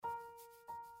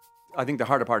I think the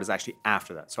harder part is actually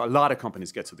after that. So a lot of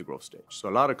companies get to the growth stage. So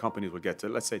a lot of companies will get to,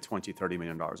 let's say, $20, $30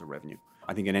 million of revenue.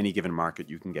 I think in any given market,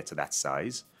 you can get to that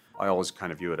size. I always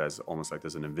kind of view it as almost like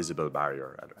there's an invisible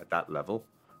barrier at that level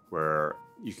where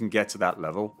you can get to that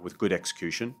level with good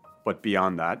execution. But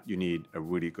beyond that, you need a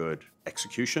really good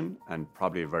execution and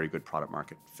probably a very good product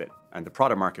market fit. And the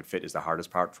product market fit is the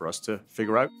hardest part for us to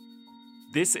figure out.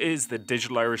 This is the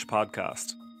Digital Irish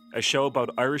Podcast, a show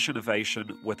about Irish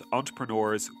innovation with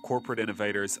entrepreneurs, corporate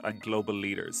innovators, and global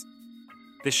leaders.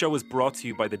 This show is brought to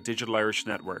you by the Digital Irish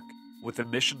Network, with a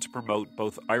mission to promote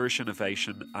both Irish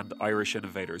innovation and Irish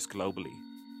innovators globally.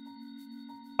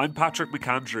 I'm Patrick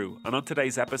McAndrew, and on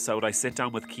today's episode, I sit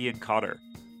down with Cian Cotter,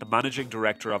 the Managing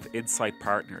Director of Insight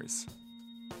Partners.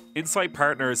 Insight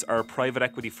Partners are a private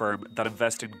equity firm that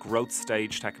invest in growth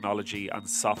stage technology and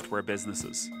software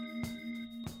businesses.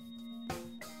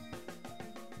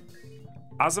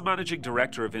 As a Managing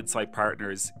Director of Insight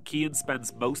Partners, Cian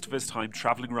spends most of his time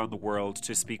travelling around the world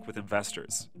to speak with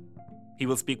investors. He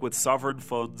will speak with sovereign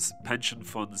funds, pension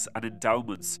funds, and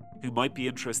endowments who might be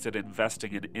interested in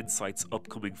investing in Insight's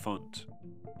upcoming fund.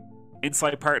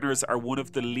 Insight Partners are one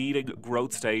of the leading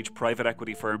growth stage private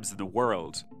equity firms in the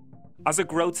world. As a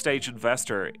growth stage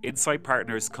investor, Insight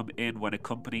Partners come in when a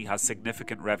company has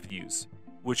significant revenues,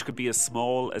 which could be as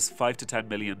small as $5 to $10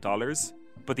 million,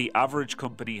 but the average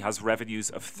company has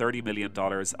revenues of $30 million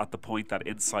at the point that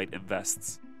Insight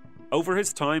invests. Over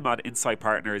his time at Insight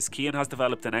Partners, Cian has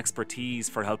developed an expertise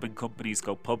for helping companies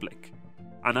go public.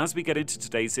 And as we get into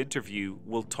today's interview,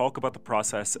 we'll talk about the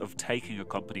process of taking a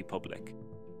company public.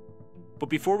 But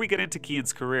before we get into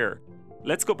Cian's career,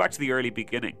 let's go back to the early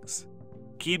beginnings.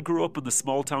 Cian grew up in the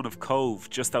small town of Cove,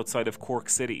 just outside of Cork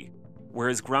City, where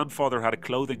his grandfather had a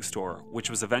clothing store, which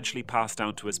was eventually passed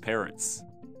down to his parents.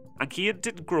 And Cian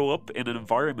didn't grow up in an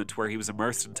environment where he was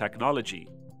immersed in technology,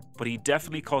 but he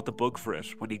definitely caught the bug for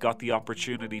it when he got the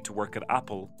opportunity to work at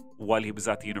Apple while he was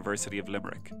at the University of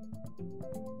Limerick.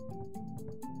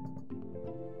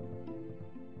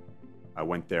 I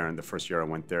went there, and the first year I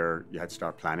went there, you had to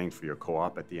start planning for your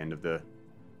co-op at the end of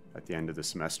the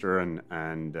semester, and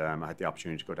I had the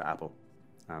opportunity to go to Apple.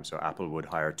 So Apple would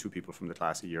hire 2 people from the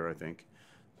class a year, I think,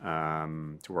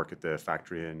 to work at the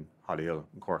factory in Hollyhill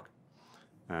in Cork.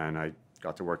 And I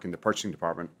got to work in the purchasing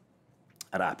department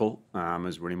at Apple. It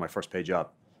was really my first paid job.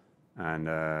 And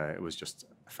it was just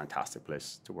a fantastic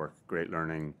place to work. Great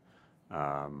learning,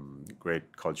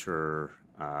 great culture,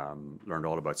 learned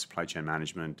all about supply chain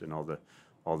management and all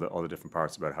the different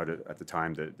parts about how to, at the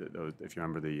time, if you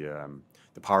remember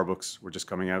the PowerBooks were just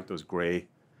coming out, those gray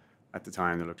at the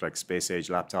time, they looked like space age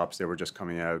laptops. They were just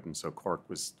coming out. And so Cork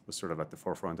was sort of at the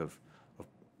forefront of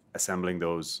assembling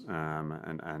those.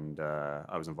 And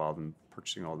I was involved in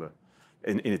purchasing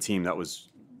in a team that was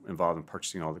involved in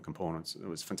purchasing all the components. It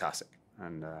was fantastic.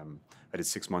 And I did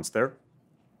 6 months there,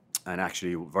 and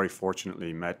actually very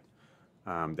fortunately met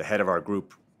the head of our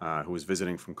group who was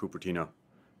visiting from Cupertino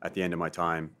at the end of my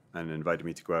time and invited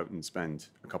me to go out and spend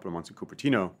a couple of months in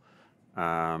Cupertino,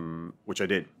 which I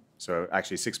did. So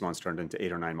actually 6 months turned into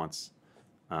 8 or 9 months.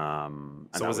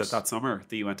 So was it that summer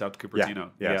that you went out to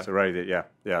Cupertino? Yeah. So right,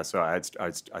 yeah. So I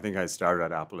think I started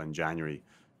at Apple in January,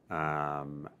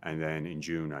 and then in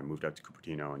June I moved out to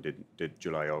Cupertino and did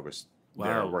July, August. Wow.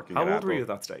 There working How at old Apple. were you at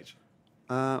that stage?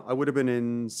 I would have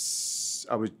been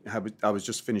I was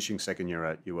just finishing second year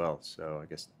at UL, so I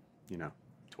guess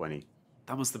 20.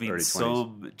 That must have been early 20s.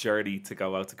 some journey to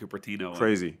go out to Cupertino.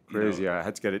 Crazy. Yeah, I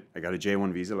had to get it. I got a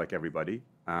J1 visa like everybody,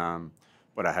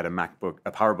 but I had a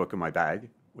PowerBook in my bag,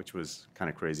 which was kind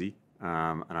of crazy.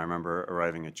 And I remember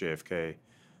arriving at JFK.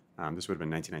 This would have been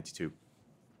 1992.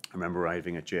 I remember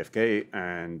arriving at JFK,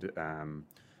 and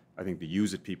I think the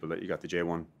use it people that you got the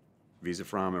J1 visa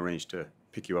from arranged to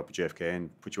pick you up at JFK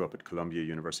and put you up at Columbia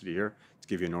University here to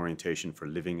give you an orientation for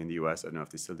living in the US. I don't know if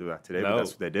they still do that today, but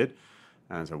that's what they did.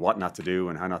 And so what not to do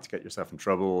and how not to get yourself in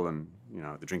trouble. And,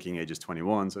 the drinking age is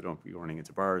 21, so don't be running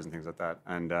into bars and things like that.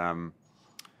 And, and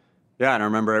I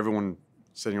remember everyone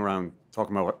sitting around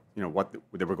talking about what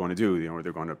they were going to do. They were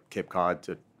going to Cape Cod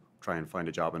to try and find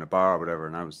a job in a bar or whatever.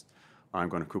 And I'm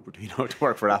going to Cupertino to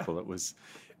work for Apple. It was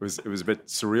a bit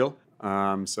surreal.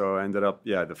 So I ended up,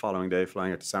 the following day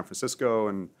flying out to San Francisco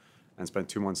and spent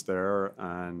 2 months there.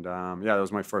 And that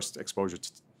was my first exposure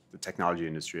to the technology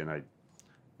industry. And I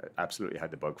absolutely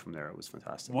had the bug from there. It was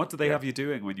fantastic. What did they have you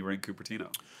doing when you were in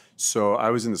Cupertino? So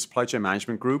I was in the supply chain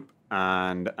management group,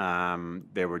 and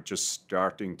they were just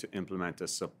starting to implement a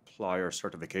supplier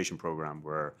certification program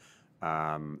where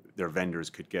their vendors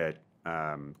could get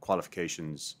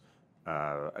qualifications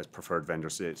as preferred vendor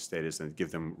status and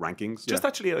give them rankings. Just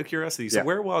actually out of curiosity, so Yeah.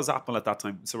 where was Apple at that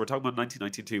time? So we're talking about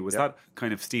 1992. Was Yeah. that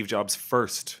kind of Steve Jobs'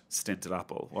 first stint at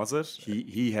Apple, was it?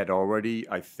 He had already,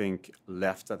 I think,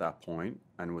 left at that point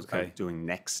and was Okay. out doing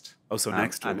Next. Oh, so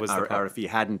Next and, was or if he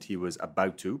hadn't, he was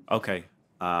about to. Okay.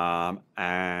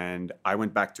 And I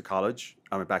went back to college.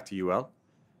 I went back to UL,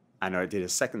 and I did a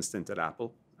second stint at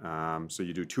Apple. So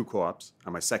you do 2 co-ops,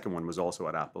 and my second one was also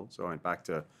at Apple. So I went back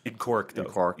to In Cork, though. in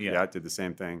Cork. Yeah, did the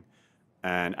same thing.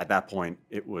 And at that point,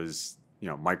 it was,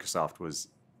 Microsoft was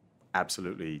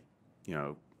absolutely,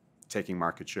 taking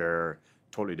market share,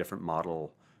 totally different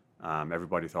model.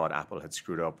 Everybody thought Apple had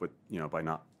screwed up with, by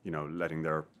not, letting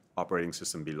their operating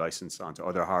system be licensed onto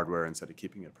other hardware instead of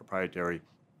keeping it proprietary.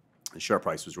 The share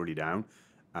price was really down.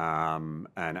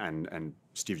 And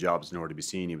Steve Jobs nowhere to be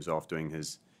seen. He was off doing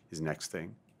his next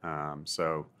thing.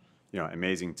 So,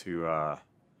 amazing to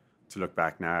look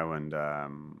back now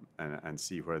and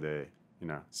see where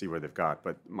they've got.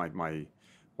 But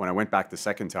when I went back the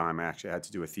second time, I actually had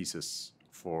to do a thesis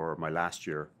for my last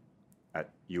year at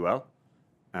UL,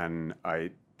 and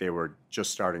they were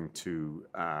just starting to.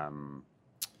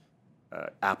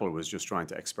 Apple was just starting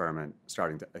to experiment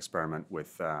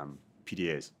with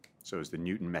PDAs. So it was the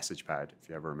Newton message pad, if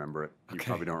you ever remember it. You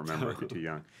probably don't remember it, you're too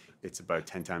young. It's about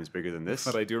 10 times bigger than this.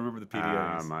 But I do remember the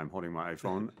PDAs. I'm holding my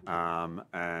iPhone,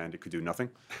 and it could do nothing.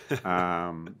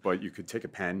 But you could take a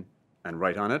pen and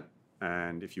write on it.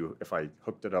 And if I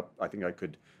hooked it up, I think I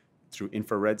could, through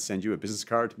infrared, send you a business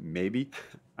card, maybe.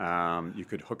 You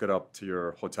could hook it up to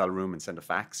your hotel room and send a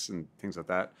fax and things like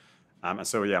that. And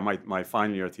so, yeah, my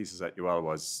final year thesis at UL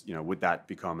was, would that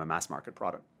become a mass market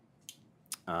product?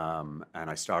 And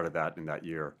I started that in that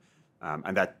year.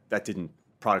 And that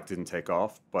product didn't take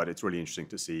off, but it's really interesting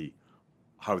to see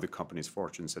how the company's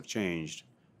fortunes have changed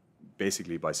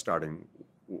basically by starting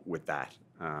with that.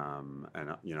 And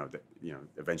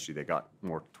eventually they got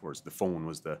more towards the phone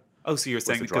was the. Oh, so you're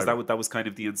saying because that was kind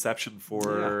of the inception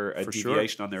for a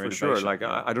deviation on their innovation. For sure. Like,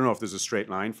 I don't know if there's a straight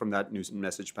line from that new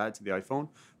message pad to the iPhone,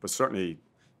 but certainly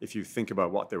if you think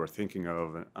about what they were thinking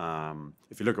of,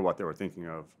 if you look at what they were thinking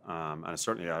of, and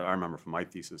certainly I remember from my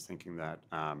thesis thinking that,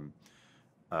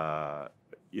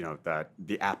 that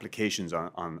the applications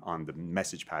on the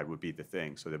message pad would be the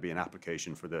thing. So there'd be an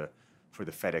application for the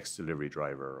FedEx delivery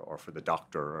driver or for the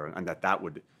doctor, and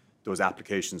those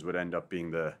applications would end up being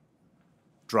the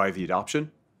drive the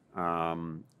adoption. A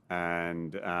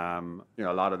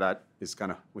lot of that is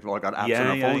kind of, we've all got apps on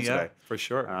our phones today. For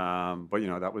sure. But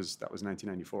that was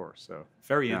 1994. So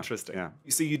very interesting. Yeah.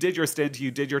 So you did your stint,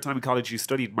 you did your time in college, you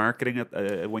studied marketing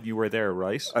when you were there,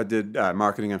 right? I did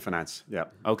marketing and finance. Yeah.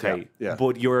 Okay. Yeah.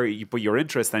 But your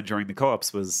interest then during the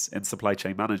co-ops was in supply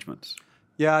chain management.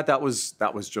 Yeah, that was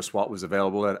just what was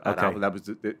available at Okay. Apple. That was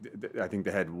I think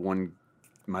they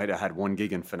might have had one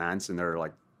gig in finance in their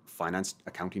finance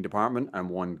accounting department and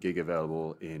one gig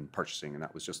available in purchasing, and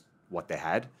that was just what they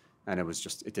had. And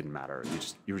it didn't matter.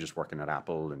 You were just working at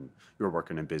Apple, and you were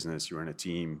working in business. You were in a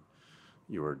team.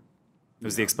 It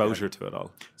was the exposure to it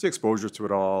all. It's the exposure to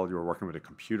it all. You were working with a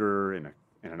computer in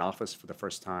an office for the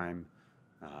first time.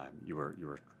 You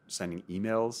were sending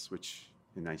emails, which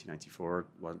in 1994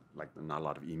 was not a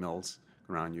lot of emails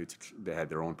around you. They had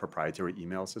their own proprietary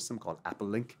email system called Apple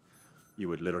Link. You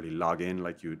would literally log in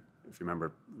if you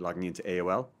remember logging into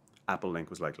AOL. Apple Link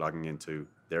was like logging into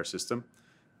their system,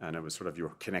 and it was sort of you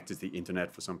were connected to the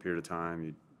internet for some period of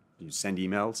time. You'd send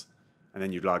emails, and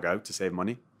then you'd log out to save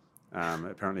money.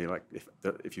 Apparently,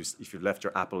 if you left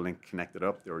your Apple Link connected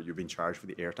up, or you've been charged for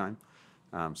the airtime.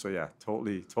 So yeah,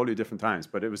 totally different times.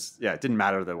 But it didn't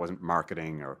matter that it wasn't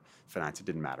marketing or finance. It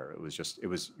didn't matter. It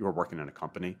was you were working in a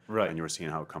company, right, and you were seeing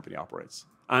how a company operates.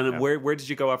 And where did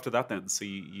you go after that then? So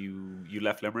you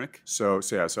left Limerick? So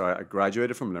I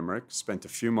graduated from Limerick, spent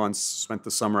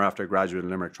the summer after I graduated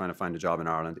in Limerick trying to find a job in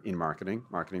Ireland in marketing.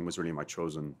 Marketing was really my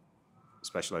chosen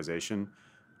specialization.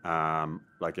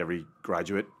 Like every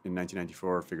graduate in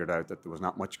 1994, figured out that there was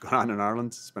not much going on in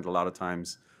Ireland. Spent a lot of time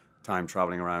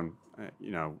traveling around,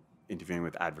 interviewing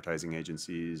with advertising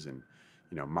agencies and,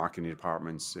 marketing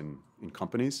departments in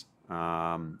companies.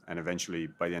 And eventually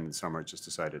by the end of the summer, I just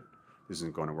decided this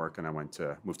isn't going to work, and I moved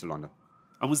to London.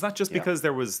 And was that just because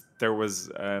there was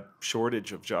a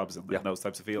shortage of jobs in those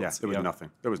types of fields? Yeah, there was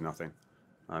nothing.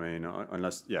 I mean,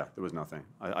 there was nothing.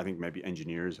 I think maybe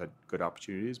engineers had good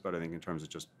opportunities, but I think in terms of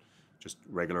just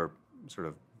regular sort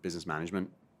of business management,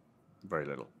 very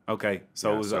little. Okay,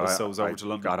 so it was over to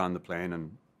London. Got on the plane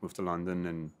and moved to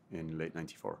London in late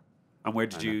 '94. And where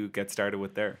did you get started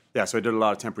with there? Yeah, so I did a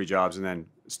lot of temporary jobs and then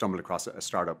stumbled across a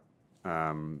startup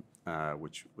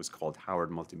which was called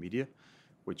Howard Multimedia,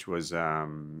 which was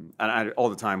all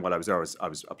the time while I was there, I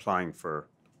was applying for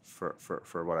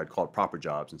what I'd call proper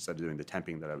jobs instead of doing the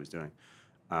temping that I was doing.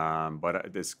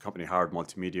 But this company, Howard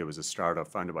Multimedia, was a startup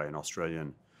founded by an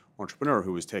Australian entrepreneur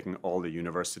who was taking all the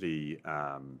university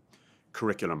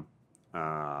curriculum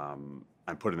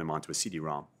and putting them onto a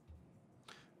CD-ROM.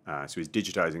 So he's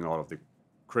digitizing all of the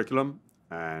curriculum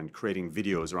and creating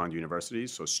videos around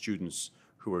universities, so students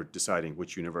who were deciding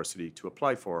which university to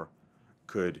apply for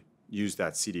could use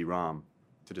that CD-ROM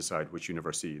to decide which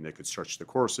university, and they could search the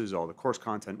courses. All the course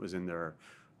content was in there.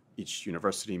 Each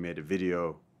university made a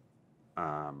video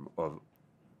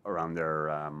around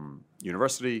their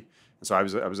university, and so I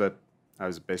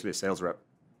was basically a sales rep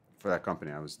for that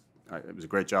company. It was a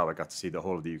great job. I got to see the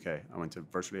whole of the UK. I went to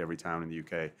virtually every town in the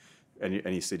UK.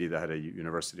 Any city that had a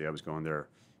university, I was going there,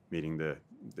 meeting the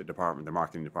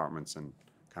marketing departments, and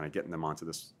kind of getting them onto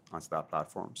that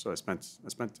platform. So I spent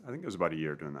I think it was about a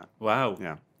year doing that. Wow.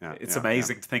 Yeah. It's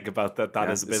amazing to think about that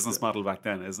as a business model back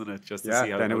then, isn't it? Just to see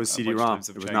how then it was CD-ROM.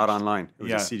 It was not online. It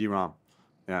was a CD-ROM.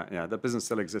 Yeah. That business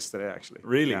still exists today, actually.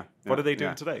 Really? What are they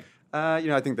doing today?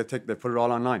 I think they put it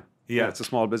all online. Yeah. It's a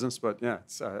small business, but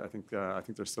it's, I think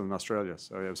they're still in Australia.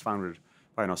 So it was founded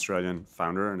by an Australian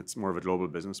founder, and it's more of a global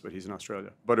business, but he's in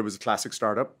Australia. But it was a classic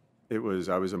startup. I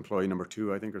was employee number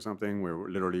 2, I think, or something. We were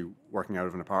literally working out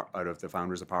of the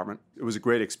founder's apartment. It was a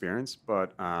great experience,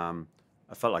 but I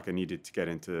felt like I needed to get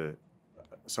into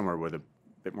somewhere with a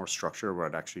bit more structure, where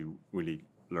I'd actually really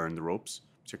learn the ropes,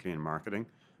 particularly in marketing.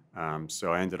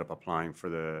 So I ended up applying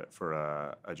for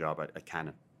a job at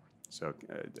Canon. So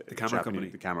the camera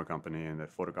company, and the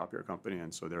photocopier company,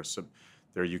 and so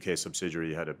their UK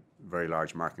subsidiary had a very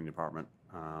large marketing department,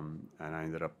 and I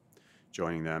ended up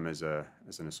joining them as a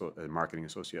marketing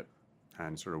associate,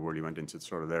 and sort of really went into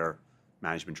sort of their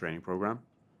management training program,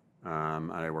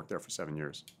 and I worked there for 7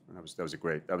 years, and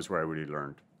that was where I really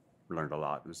learned a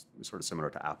lot. It was sort of similar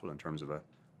to Apple in terms of a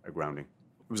grounding.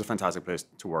 It was a fantastic place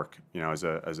to work, as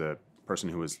a person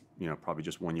who was, probably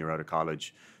just 1 year out of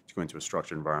college, to go into a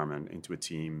structured environment, into a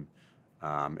team.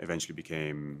 Eventually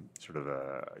became sort of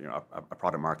a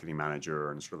product marketing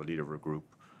manager and sort of a leader of a group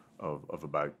of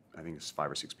about, I think it's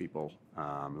 5 or 6 people,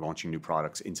 launching new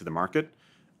products into the market,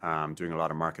 doing a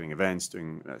lot of marketing events,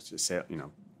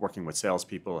 working with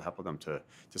salespeople, helping them to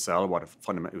sell what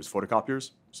fundamentally was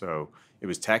photocopiers. So it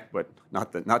was tech, but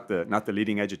not the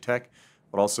leading edge of tech,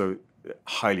 but also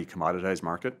highly commoditized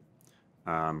market.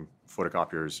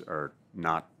 Photocopiers are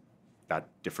not that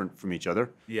different from each other.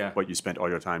 Yeah. But you spent all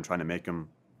your time trying to make them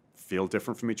feel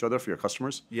different from each other for your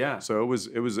customers. Yeah. So it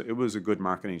was a good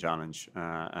marketing challenge,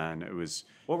 and it was.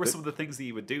 What were some of the things that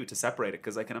you would do to separate it?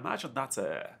 Because I can imagine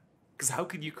because how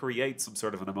can you create some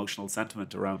sort of an emotional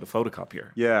sentiment around a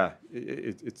photocopier? Yeah,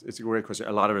 it's a great question.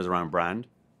 A lot of it is around brand.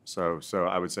 So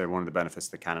I would say one of the benefits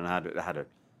that Canon had,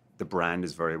 the brand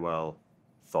is very well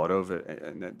thought of,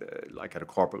 and like at a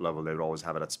corporate level, they would always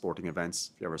have it at sporting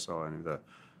events. If you ever saw any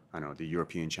of the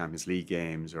European Champions League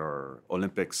games or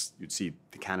Olympics, you'd see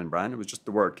the Canon brand. It was just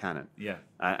the word Canon. Yeah.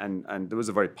 And there was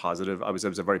a very positive. It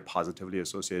was a very positively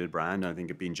associated brand. And I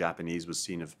think it being Japanese was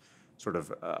seen of sort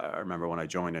of. I remember when I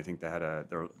joined, I think they had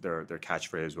their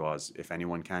catchphrase was, "If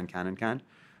anyone can, Canon can."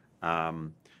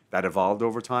 That evolved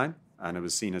over time, and it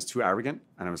was seen as too arrogant.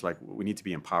 And I was like, we need to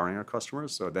be empowering our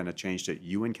customers. So then it changed to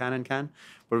 "You and Canon can,"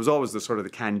 but it was always the sort of the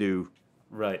can-do.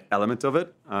 Right. Element of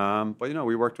it. But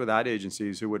we worked with ad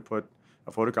agencies who would put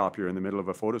a photocopier in the middle of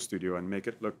a photo studio and make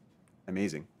it look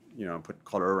amazing, and put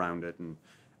color around it,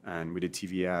 and we did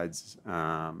TV ads.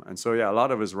 And so, a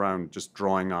lot of it was around just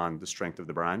drawing on the strength of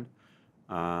the brand.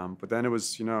 But then it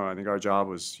was, I think our job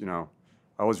was, I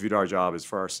always viewed our job as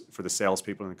for the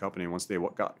salespeople in the company, once they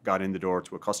got in the door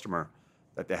to a customer,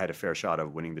 that they had a fair shot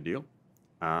of winning the deal.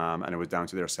 And it was down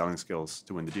to their selling skills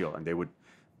to win the deal. And they would,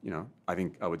 I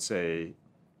think I would say,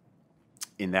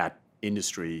 in that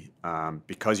industry,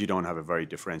 because you don't have a very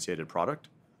differentiated product,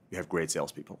 you have great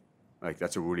salespeople. Like,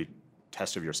 that's a really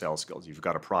test of your sales skills. You've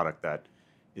got a product that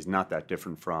is not that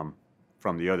different from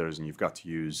the others, and you've got to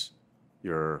use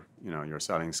your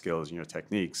selling skills and your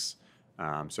techniques.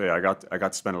 I got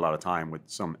to spend a lot of time with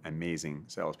some amazing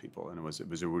salespeople, and it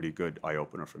was a really good eye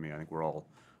opener for me. I think we're all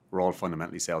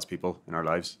fundamentally salespeople in our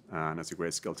lives, and it's a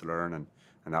great skill to learn, and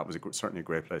that was certainly a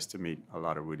great place to meet a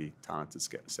lot of really talented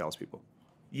salespeople.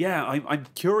 Yeah, I'm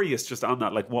curious just on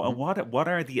that. Like, what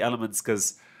are the elements?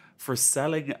 Because for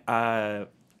selling a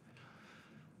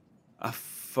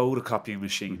photocopying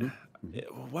machine,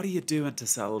 what are you doing to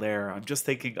sell there? I'm just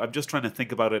trying to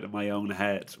think about it in my own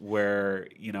head. Where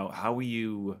how are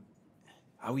you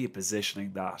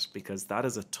positioning that? Because that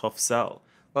is a tough sell.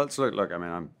 Well, so look. I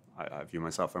mean, I view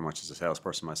myself very much as a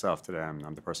salesperson myself today.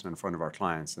 I'm the person in front of our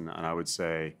clients, and I would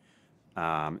say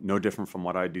no different from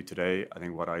what I do today. I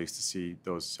think what I used to see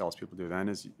those salespeople do then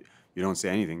is you don't say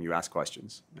anything, you ask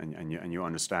questions, and you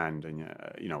understand, and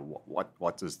you know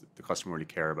what does the customer really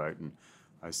care about. And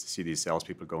I used to see these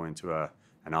salespeople go into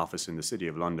an office in the city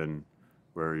of London,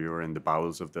 where you're in the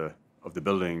bowels of the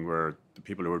building, where the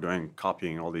people who were doing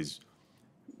copying all these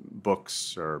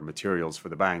books or materials for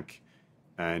the bank,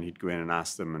 and he'd go in and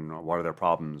ask them, and what are their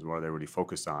problems, what are they really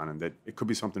focused on, and that it could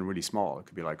be something really small. It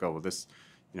could be like, oh, well, this,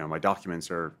 you know, my documents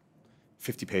are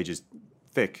 50 pages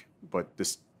thick, but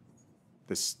this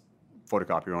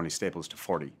photocopier only staples to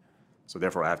 40, so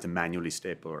therefore I have to manually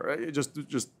staple, or just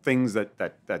things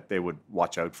that they would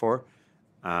watch out for,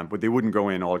 but they wouldn't go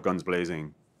in all guns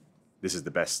blazing. This is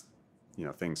the best, you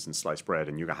know, thing since sliced bread,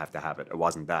 and you have to have it. It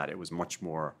wasn't that. It was much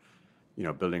more, you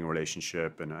know, building a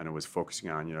relationship, and it was focusing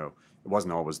on, you know, it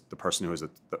wasn't always the person who was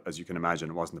as you can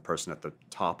imagine, it wasn't the person at the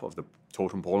top of the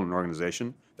totem pole in an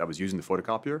organization that was using the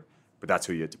photocopier, but that's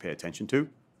who you had to pay attention to,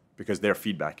 because their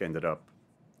feedback ended up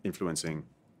influencing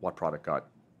what product got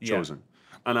chosen.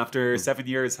 And after 7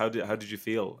 years, how did you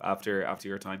feel after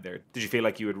your time there? Did you feel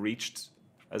like you had reached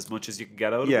as much as you could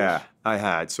get out of it? Yeah, I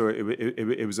had. So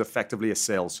it was effectively a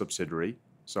sales subsidiary.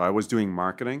 So I was doing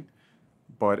marketing,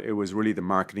 but it was really the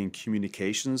marketing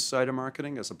communications side of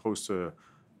marketing, as opposed to,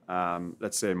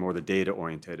 let's say, more the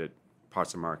data-orientated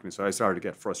parts of marketing. So I started to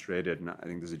get frustrated, and I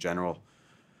think there's a general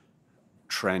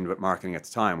trend with marketing at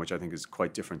the time, which I think is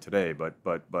quite different today. But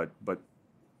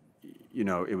you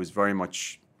know, it was very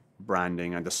much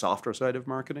branding and the softer side of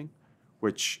marketing,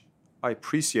 which I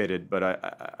appreciated, but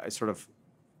I sort of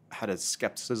had a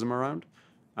skepticism around.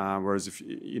 Whereas if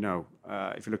you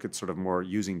look at sort of more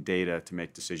using data to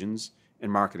make decisions in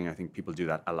marketing, I think people do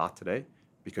that a lot today,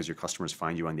 because your customers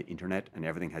find you on the internet and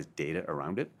everything has data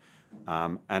around it.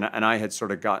 And I had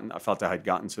sort of I felt I had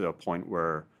gotten to a point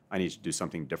where I needed to do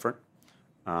something different.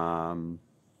 At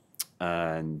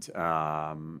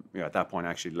that point, I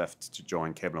actually left to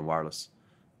join Cable and Wireless.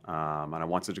 And I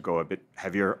wanted to go a bit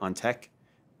heavier on tech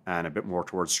and a bit more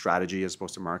towards strategy as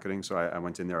opposed to marketing. So I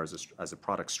went in there as a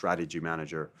product strategy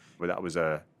manager. But that was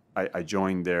I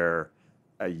joined there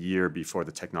a year before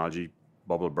the technology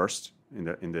bubble burst in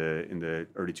the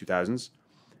early 2000s,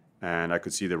 and I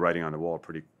could see the writing on the wall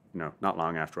pretty, not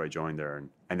long after I joined there.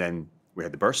 And then we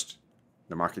had the burst.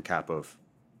 The market cap of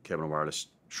Cable and Wireless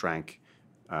shrank.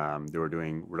 They were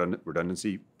doing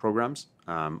redundancy programs.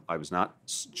 I was not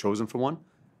chosen for one,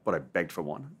 but I begged for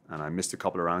one, and I missed a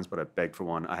couple of rounds, but I begged for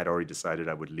one. I had already decided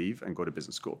I would leave and go to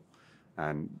business school,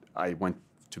 and I went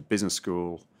to business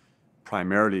school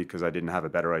primarily because I didn't have a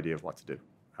better idea of what to do.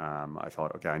 I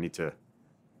thought, okay,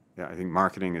 I think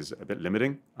marketing is a bit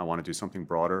limiting. I want to do something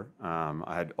broader.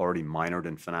 I had already minored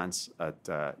in finance at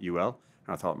UL, and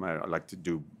I thought I'd like to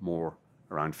do more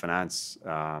around finance.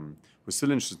 Was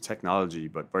still interested in technology,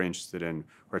 but very interested in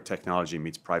where technology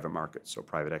meets private markets, so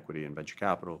private equity and venture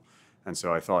capital. And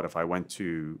so I thought if I went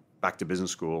back to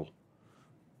business school,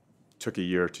 took a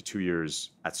year to 2 years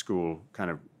at school,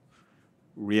 kind of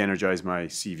re-energize my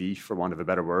CV, for want of a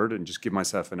better word, and just give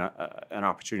myself an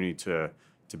opportunity to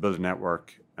build a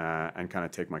network and kind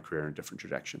of take my career in a different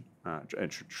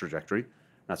trajectory.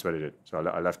 That's what I did. So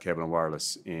I left Cable and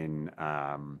Wireless in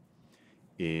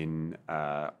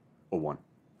 01.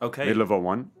 Okay. Middle of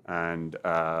 01, and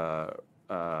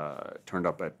turned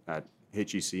up at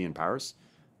HEC in Paris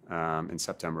in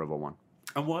September of 01.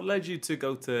 And what led you to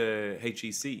go to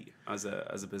HEC as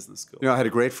a business school? I had a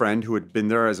great friend who had been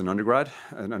there as an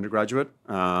undergraduate.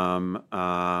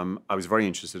 I was very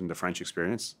interested in the French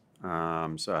experience. So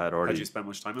I had already... Had you spent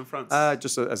much time in France?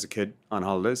 Just as a kid on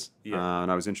holidays. Yeah.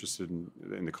 And I was interested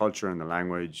in the culture and the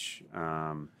language.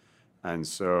 And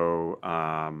so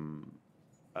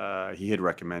he had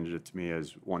recommended it to me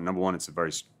as number one, it's a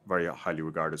very, very highly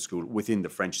regarded school within the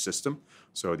French system.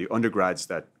 So the undergrads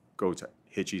that go to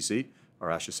HEC, or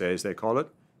HEC as they call it,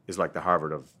 is like the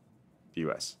Harvard of the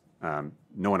US.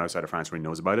 No one outside of France really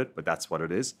knows about it, but that's what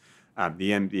it is.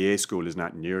 The MBA school is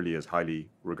not nearly as highly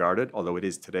regarded, although it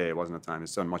is today. It wasn't at the time.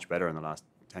 It's done much better in the last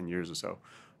 10 years or so.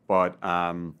 But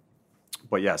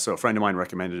yeah, so a friend of mine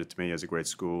recommended it to me as a great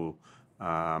school.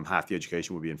 Half the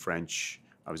education would be in French.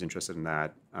 I was interested in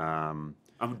that.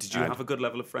 Did you have a good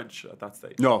level of French at that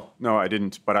stage? No, I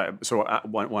didn't. But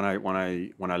when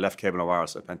I left Cable and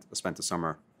Wireless, I spent the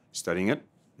summer studying it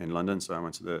in London. So I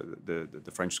went to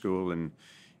the French school in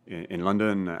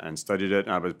London and studied it.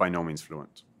 And I was by no means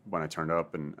fluent when I turned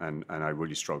up, and I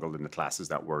really struggled in the classes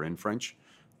that were in French.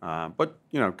 But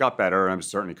got better, and I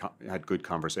certainly had good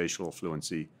conversational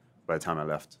fluency by the time I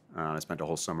left. I spent a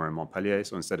whole summer in Montpellier.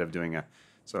 So instead of doing a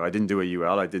So I didn't do a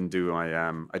UL. I didn't do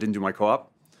my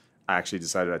co-op. I actually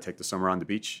decided I'd take the summer on the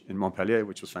beach in Montpellier,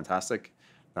 which was fantastic.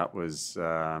 That was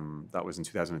in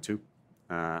 2002,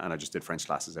 and I just did French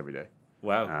classes every day.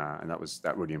 Wow. And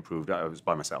that really improved. I was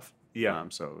by myself. Yeah.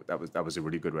 So that was a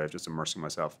really good way of just immersing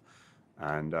myself.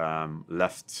 And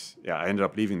left. Yeah, I ended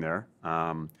up leaving there.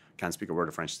 Can't speak a word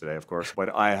of French today, of course.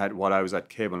 But while I was at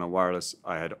Cable and Wireless,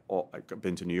 I'd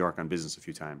been to New York on business a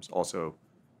few times. Also,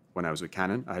 when I was with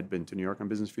Canon, I had been to New York on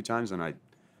business a few times, and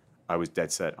I was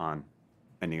dead set on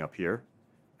ending up here.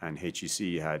 And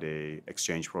HEC had a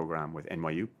exchange program with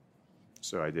NYU,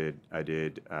 so I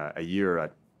did a year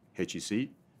at HEC,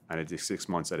 and I did 6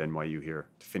 months at NYU here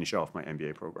to finish off my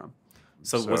MBA program.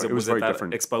 So was it very that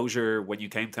different. exposure when you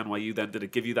came to NYU? Then did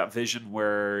it give you that vision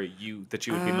that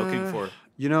you had been looking for?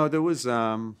 There was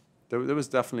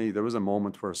a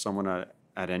moment where someone at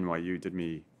NYU did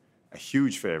me a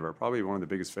huge favor, probably one of the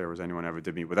biggest favors anyone ever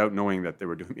did me, without knowing that they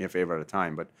were doing me a favor at the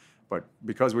time. But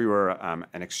because we were I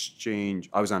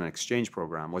was on an exchange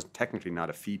program, was technically not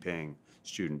a fee-paying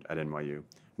student at NYU,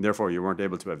 and therefore you weren't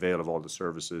able to avail of all the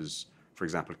services, for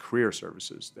example, career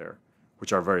services there,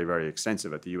 which are very, very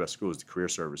extensive at the U.S. schools. The career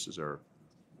services are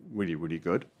really, really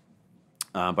good.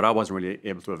 But I wasn't really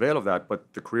able to avail of that.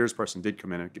 But the careers person did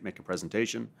come in and make a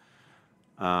presentation.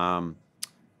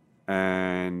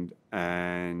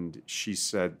 And she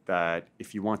said that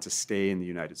if you want to stay in the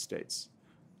United States,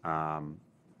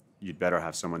 you'd better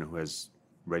have someone who is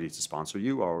ready to sponsor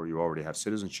you, or you already have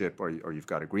citizenship, or you've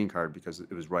got a green card, because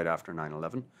it was right after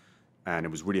 9/11. And it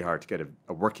was really hard to get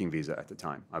a working visa at the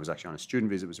time. I was actually on a student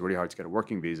visa. It was really hard to get a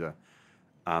working visa.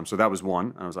 So that was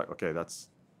one. And I was like, okay,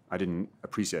 I didn't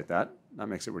appreciate that. That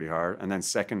makes it really hard. And then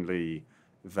secondly,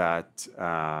 that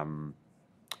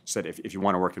said if you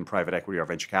want to work in private equity or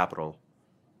venture capital,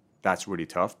 that's really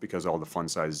tough because all the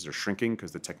fund sizes are shrinking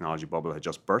because the technology bubble had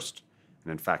just burst.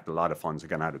 And in fact, a lot of funds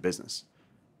have gone out of business.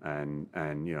 And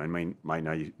in my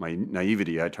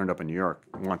naivety, I turned up in New York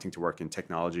wanting to work in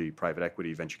technology, private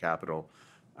equity, venture capital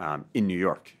in New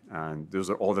York. And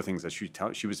those are all the things that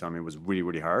she was telling me was really,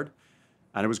 really hard.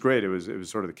 And it was great. It was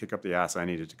sort of the kick up the ass I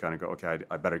needed to kind of go, okay,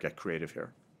 I better get creative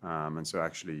here. And so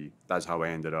actually, that's how I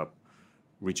ended up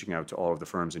reaching out to all of the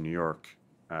firms in New York,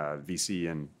 VC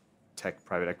and tech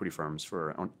private equity firms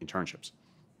for internships.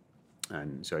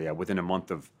 And so, yeah, within a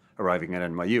month of arriving at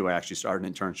NYU, I actually started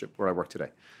an internship where I work today.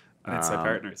 Insight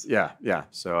Partners. Yeah.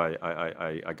 So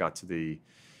I got to the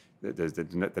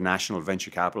National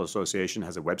Venture Capital Association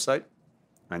has a website,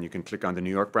 and you can click on the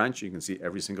New York branch. You can see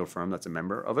every single firm that's a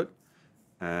member of it.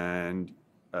 And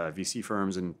VC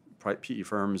firms and PE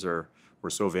firms we're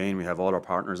so vain. We have all our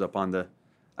partners up on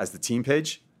as the team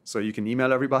page, so you can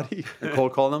email everybody and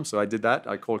cold call them. So I did that.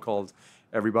 I cold called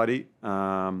everybody.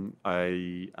 I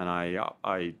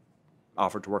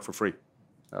offered to work for free.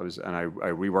 I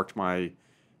reworked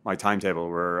my timetable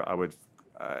where I was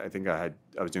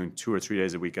doing 2 or 3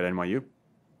 days a week at NYU.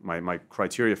 My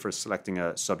criteria for selecting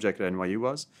a subject at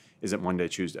NYU is it Monday,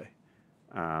 Tuesday,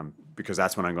 because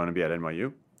that's when I'm going to be at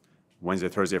NYU. Wednesday,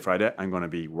 Thursday, Friday, I'm going to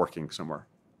be working somewhere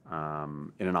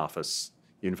in an office,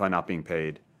 even if I'm not being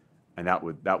paid, and that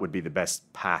would be the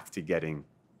best path to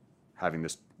having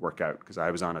this work out, because I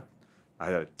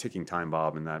had a ticking time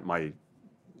bomb in that my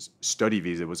study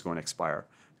visa was going to expire,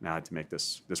 and I had to make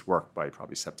this work by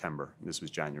probably September. And this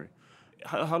was January.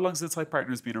 How long has Insight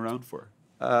Partners been around for?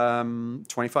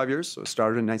 25 years. So it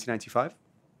started in 1995.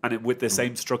 And with the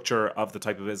same structure of the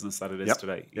type of business that it is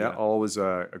today? Yeah, always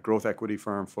a growth equity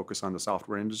firm focused on the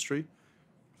software industry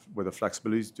with the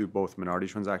flexibility to do both minority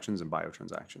transactions and buyout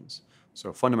transactions.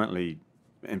 So fundamentally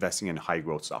investing in high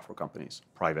growth software companies,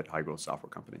 private high growth software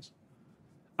companies.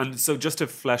 And so just to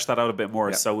flesh that out a bit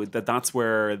more, so that's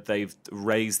where they've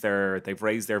raised their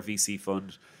VC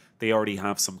fund. They already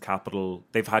have some capital.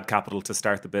 They've had capital to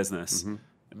start the business.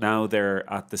 Mm-hmm. Now they're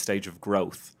at the stage of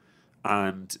growth,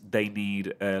 and they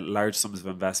need large sums of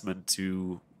investment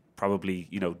to probably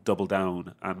double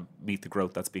down and meet the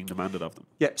growth that's being demanded of them.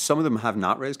 Yeah, some of them have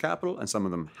not raised capital, and some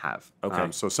of them have.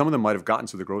 Okay. So some of them might have gotten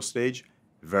to the growth stage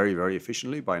very, very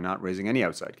efficiently by not raising any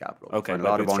outside capital. Okay. And a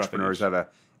lot of entrepreneurs have a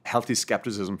healthy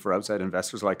skepticism for outside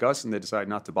investors like us, and they decide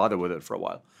not to bother with it for a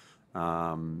while.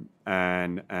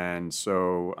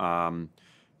 So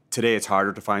today it's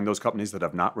harder to find those companies that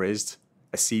have not raised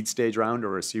a seed stage round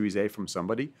or a Series A from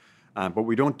somebody. But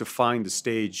we don't define the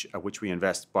stage at which we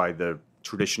invest by the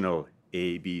traditional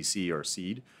A, B, C, or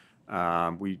seed.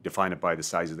 We define it by the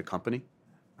size of the company.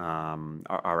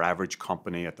 Our average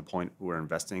company at the point we're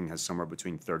investing has somewhere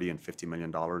between $30 and $50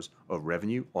 million of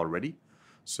revenue already.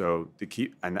 So the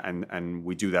key, and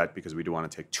we do that because we don't want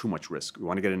to take too much risk. We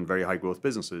want to get in very high growth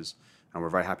businesses, and we're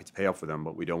very happy to pay up for them,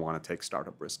 but we don't want to take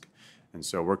startup risk. And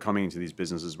so we're coming into these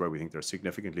businesses where we think they're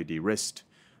significantly de-risked.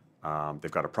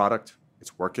 They've got a product,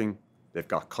 it's working. They've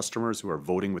got customers who are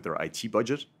voting with their IT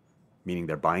budget, meaning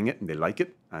they're buying it and they like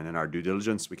it. And in our due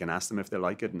diligence, we can ask them if they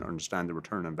like it and understand the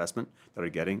return on investment that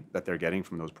they're getting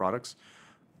from those products.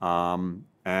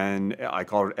 And I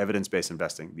call it evidence-based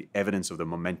investing. The evidence of the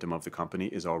momentum of the company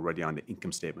is already on the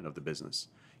income statement of the business.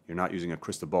 You're not using a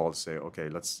crystal ball to say, okay,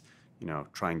 let's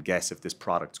try and guess if this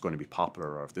product's going to be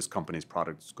popular or if this company's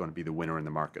product is going to be the winner in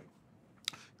the market.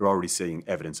 You're already seeing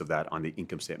evidence of that on the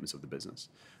income statements of the business.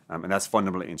 And that's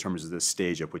fundamentally in terms of the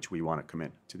stage at which we want to come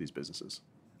in to these businesses.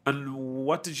 And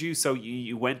what did you, so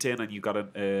you went in and you got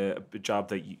a job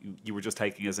that you were just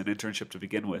taking as an internship to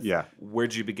begin with. Yeah. Where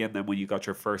did you begin then when you got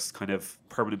your first kind of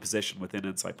permanent position within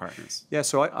Insight Partners? Yeah,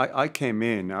 so I came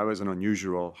in, I was an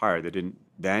unusual hire. They didn't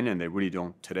then, and they really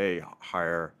don't today,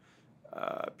 hire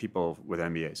people with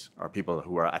MBAs or people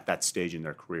who are at that stage in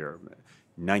their career.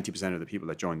 90% of the people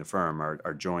that join the firm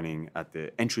are joining at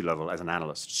the entry level as an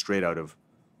analyst, straight out of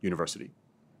university.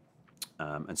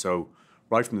 And so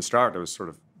right from the start, I was sort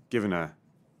of given an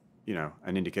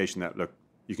indication that, look,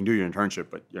 you can do your internship,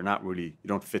 but you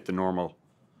don't fit the normal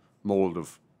mold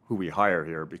of who we hire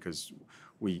here, because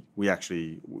we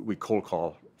cold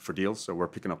call for deals. So we're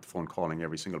picking up the phone calling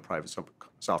every single private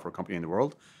software company in the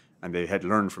world. And they had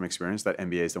learned from experience that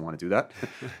MBAs don't want to do that.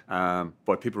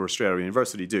 But people who are straight out of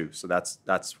university do. So that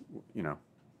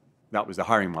was the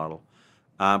hiring model.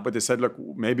 But they said, look,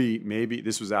 maybe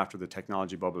this was after the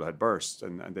technology bubble had burst,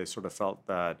 and they sort of felt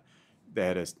that they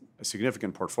had a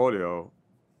significant portfolio,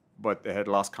 but they had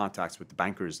lost contacts with the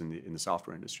bankers in the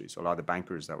software industry. So a lot of the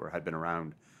bankers that had been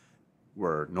around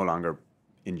were no longer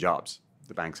in jobs.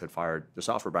 The banks had fired the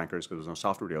software bankers because there was no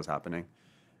software deals happening.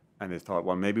 And they thought,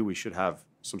 well, maybe we should have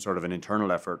some sort of an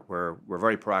internal effort where we're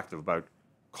very proactive about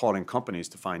calling companies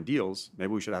to find deals.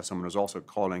 Maybe we should have someone who's also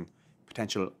calling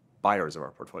potential buyers of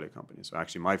our portfolio companies. So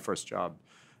actually my first job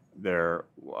there,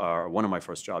 one of my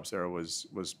first jobs there was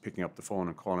picking up the phone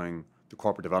and calling the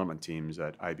corporate development teams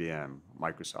at IBM,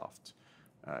 Microsoft,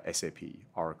 SAP,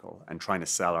 Oracle, and trying to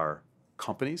sell our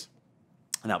companies.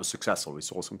 And that was successful. We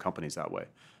sold some companies that way.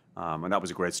 And that was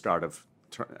a great start of,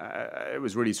 it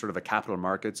was really sort of a capital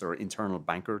markets or internal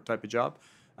banker type of job.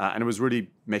 And it was really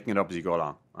making it up as you go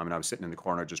along. I mean, I was sitting in the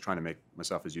corner just trying to make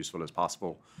myself as useful as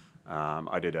possible.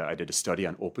 I did a study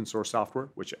on open source software,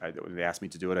 which when they asked me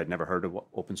to do it, I'd never heard of what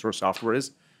open source software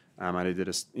is. And I did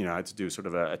I had to do sort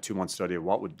of a 2-month study of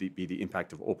what would be the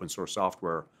impact of open source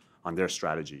software on their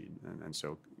strategy. And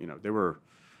so, they were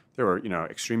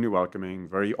extremely welcoming,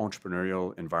 very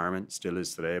entrepreneurial environment, still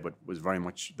is today, but was very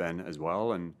much then as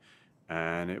well.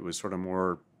 And it was sort of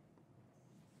more,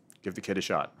 give the kid a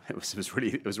shot. It was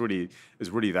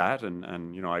really that,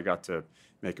 and I got to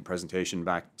make a presentation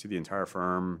back to the entire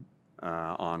firm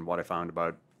on what I found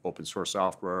about open source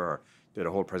software. Or did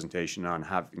a whole presentation on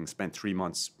having spent 3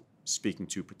 months speaking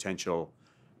to potential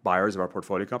buyers of our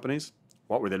portfolio companies.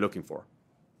 What were they looking for?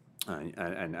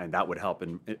 And that would help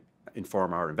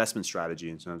inform our investment strategy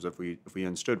in terms of if we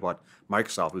understood what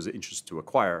Microsoft was interested to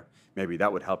acquire, maybe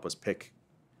that would help us pick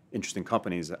interesting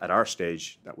companies at our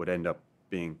stage that would end up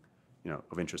being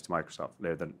of interest to Microsoft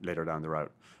later down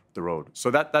the road. So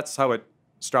that's how it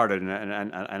started,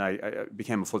 and I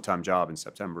became a full-time job in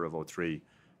September of 2003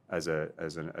 as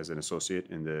an associate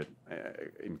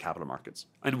in capital markets.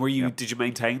 And did you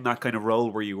maintain that kind of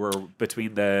role where you were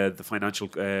between the financial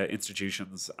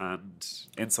institutions and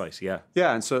Insight? Yeah.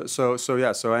 Yeah, and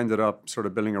so I ended up sort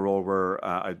of building a role where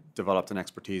I developed an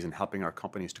expertise in helping our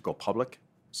companies to go public.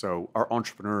 So our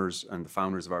entrepreneurs and the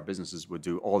founders of our businesses would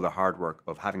do all the hard work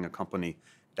of having a company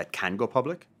that can go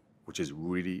public, which is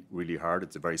really, really hard.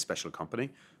 It's a very special company.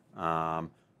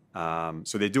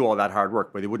 So they do all that hard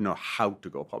work, but they wouldn't know how to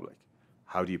go public.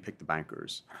 How do you pick the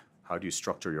bankers? How do you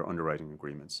structure your underwriting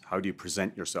agreements? How do you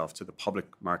present yourself to the public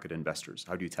market investors?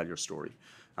 How do you tell your story?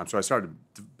 So I started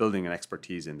building an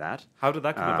expertise in that. How did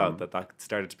that come about? That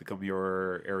started to become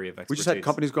your area of expertise? We just had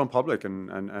companies going public,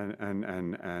 and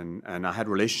I had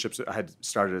relationships. I had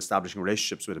started establishing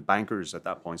relationships with the bankers at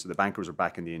that point. So the bankers were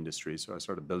back in the industry. So I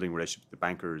started building relationships with the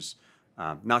bankers,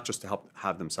 not just to help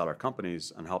have them sell our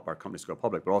companies and help our companies go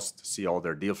public, but also to see all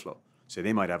their deal flow. So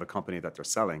they might have a company that they're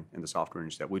selling in the software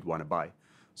industry that we'd want to buy.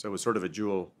 So it was sort of a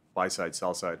dual buy-side,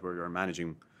 sell-side, where you're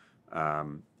managing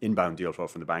inbound deal flow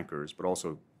from the bankers, but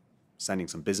also sending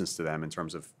some business to them in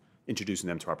terms of introducing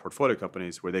them to our portfolio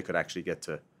companies where they could actually get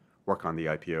to work on the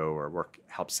IPO or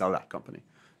help sell that company.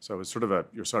 So it was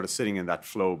you're sort of sitting in that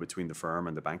flow between the firm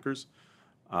and the bankers.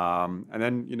 And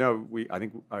then,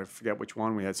 I forget which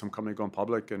one, we had some company going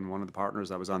public, and one of the partners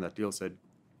that was on that deal said,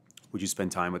 would you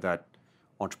spend time with that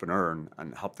entrepreneur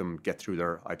and help them get through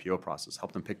their IPO process,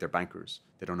 help them pick their bankers?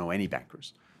 They don't know any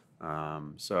bankers.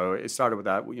 So it started with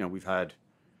that. We've had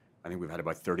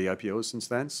about 30 IPOs since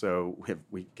then. So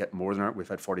we get more than we've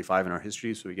had 45 in our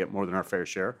history, so we get more than our fair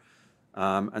share.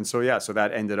 So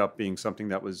that ended up being something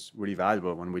that was really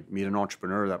valuable. When we meet an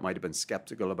entrepreneur that might have been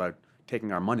skeptical about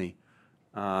taking our money,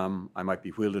 I might be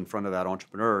wheeled in front of that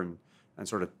entrepreneur and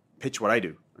sort of pitch what I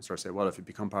do and sort of say, well, if you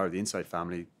become part of the Insight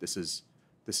family, this is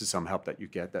some help that you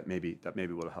get that maybe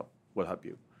will help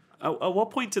you. At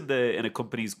what point in a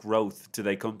company's growth do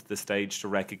they come to the stage to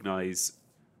recognize,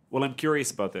 well, I'm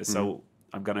curious about this, so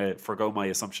I'm going to forgo my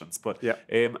assumptions, but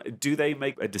do they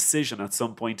make a decision at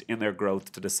some point in their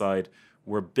growth to decide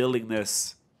we're building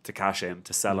this to cash in,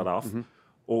 to sell it off,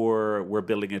 or we're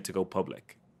building it to go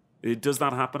public? Does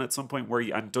that happen at some point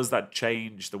and does that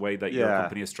change the way that your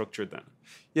company is structured then?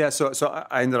 Yeah, so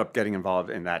I ended up getting involved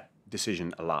in that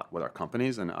decision a lot with our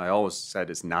companies, and I always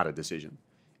said it's not a decision.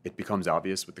 It becomes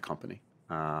obvious with the company.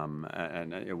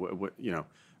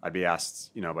 I'd be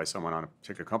asked, by someone on a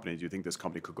particular company, do you think this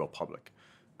company could go public?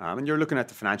 And you're looking at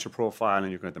the financial profile,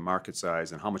 and you're looking at the market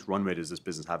size, and how much runway does this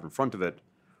business have in front of it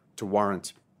to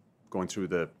warrant going through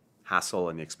the hassle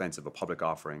and the expense of a public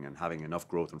offering and having enough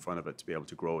growth in front of it to be able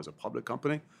to grow as a public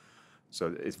company.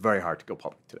 So it's very hard to go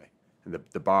public today. And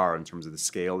the bar in terms of the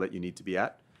scale that you need to be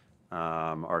at,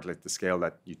 or like the scale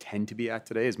that you tend to be at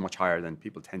today, is much higher than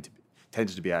people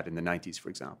tended to be at in the 90s, for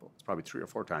example. It's probably 3 or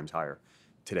 4 times higher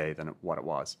today than what it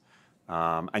was.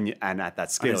 And at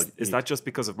that scale... Is that just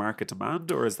because of market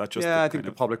demand, or is that just... Yeah, I think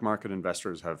the public market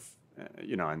investors have,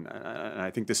 and I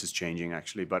think this is changing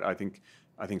actually, but I think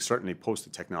certainly post the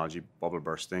technology bubble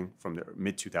bursting from the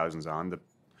mid-2000s on,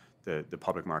 the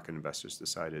public market investors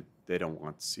decided they don't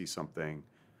want to see something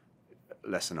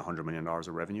less than $100 million of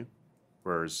revenue,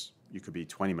 whereas you could be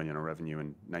 20 million of revenue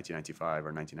in 1995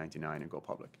 or 1999 and go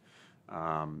public.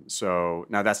 So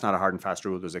now that's not a hard and fast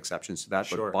rule. There's exceptions to that,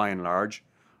 but by and large,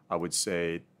 I would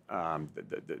say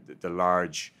the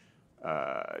large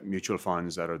mutual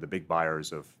funds that are the big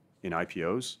buyers in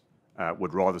IPOs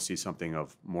would rather see something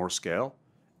of more scale,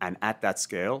 and at that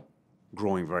scale,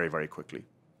 growing very, very quickly.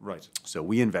 Right. So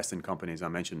we invest in companies. I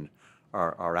mentioned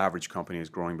our average company is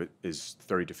growing, but is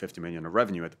 30 to 50 million of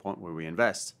revenue at the point where we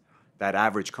invest. That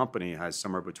average company has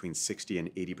somewhere between 60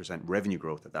 and 80% revenue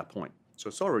growth at that point. So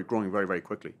it's already growing very, very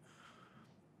quickly.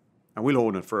 And we'll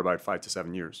hold it for about 5 to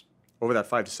 7 years. Over that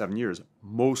 5 to 7 years,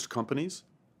 most companies,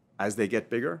 as they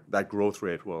get bigger, that growth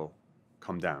rate will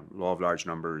come down. Law of large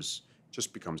numbers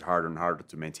just becomes harder and harder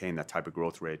to maintain that type of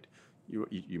growth rate.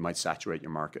 You might saturate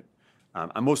your market.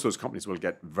 And most of those companies will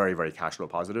get very, very cash flow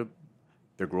positive.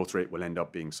 Their growth rate will end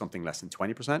up being something less than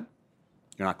 20%.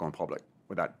 You're not going public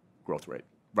with that growth rate.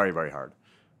 Very, very hard.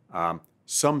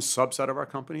 Some subset of our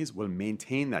companies will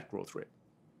maintain that growth rate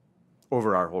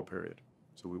over our whole period.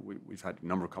 So we've had a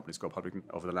number of companies go public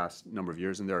over the last number of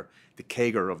years, and the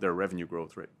CAGR of their revenue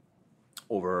growth rate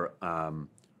over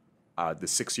the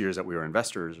 6 years that we were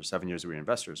investors, or 7 years that we were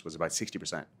investors, was about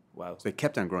 60%. Wow. So they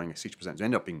kept on growing at 60%. They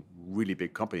end up being really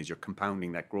big companies. You're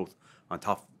compounding that growth on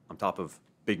top of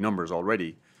big numbers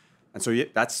already. And so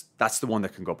that's the one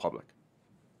that can go public.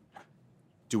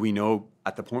 Do we know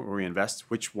at the point where we invest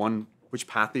which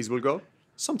path these will go?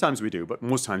 Sometimes we do, but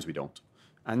most times we don't.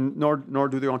 And nor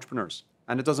do the entrepreneurs.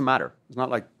 And it doesn't matter. It's not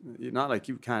like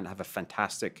you can't have a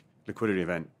fantastic liquidity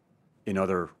event in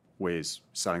other ways,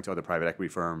 selling to other private equity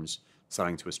firms,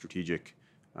 selling to a strategic.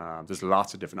 There's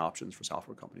lots of different options for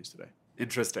software companies today.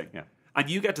 Interesting. Yeah. And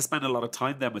you get to spend a lot of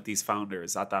time then with these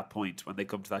founders at that point when they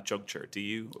come to that juncture, do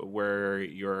you? Where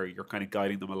you're kind of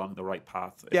guiding them along the right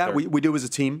path? Yeah, we do as a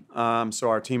team. So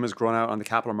our team has grown out on the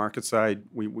capital market side.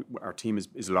 Our team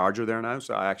is larger there now.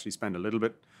 So I actually spend a little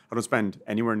bit. I don't spend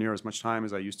anywhere near as much time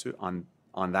as I used to on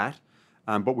that.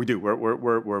 But we do.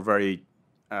 We're very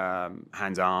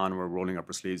hands-on. We're rolling up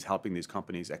our sleeves, helping these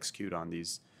companies execute on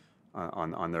these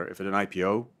on their. If it's an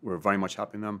IPO, we're very much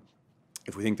helping them.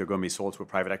 If we think they're going to be sold to a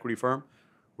private equity firm,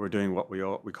 we're doing what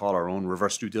we call our own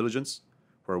reverse due diligence,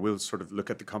 where we'll sort of look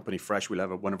at the company fresh. We'll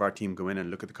have one of our team go in and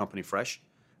look at the company fresh,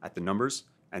 at the numbers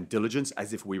and diligence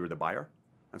as if we were the buyer,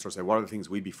 and sort of say, what are the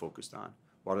things we'd be focused on?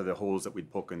 What are the holes that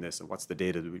we'd poke in this, and what's the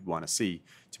data that we'd want to see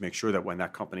to make sure that when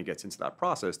that company gets into that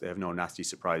process, they have no nasty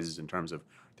surprises in terms of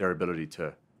their ability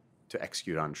to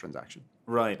execute on a transaction.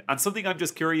 Right. And something I'm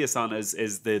just curious on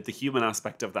is the human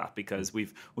aspect of that, because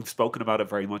we've spoken about it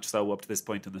very much so up to this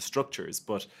point in the structures,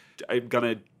 but I'm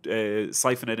going to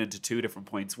siphon it into two different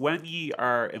points. When you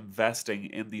are investing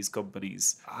in these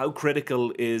companies, how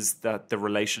critical is that the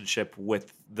relationship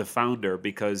with the founder,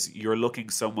 because you're looking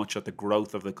so much at the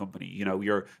growth of the company? You know,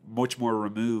 you're much more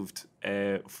removed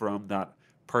from that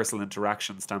personal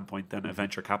interaction standpoint than a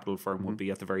venture capital firm would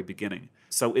be at the very beginning.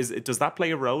 So does that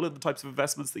play a role in the types of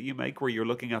investments that you make, where you're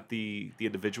looking at the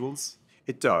individuals?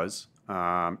 It does.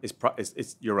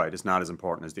 You're right. It's not as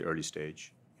important as the early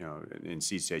stage. You know, in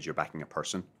seed stage, you're backing a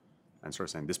person and sort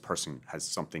of saying this person has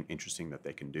something interesting that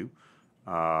they can do.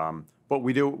 But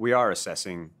we are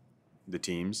assessing the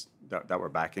teams that we're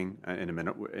backing.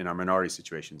 In our minority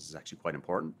situations, is actually quite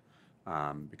important,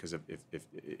 because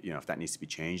if that needs to be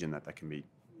changed, and that can be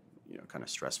kind of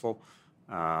stressful.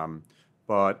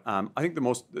 But I think the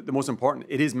most important,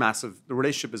 it is massive. The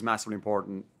relationship is massively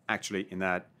important, actually, in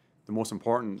that the most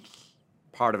important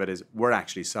part of it is we're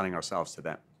actually selling ourselves to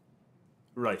them.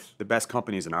 Right. The best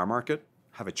companies in our market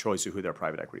have a choice of who their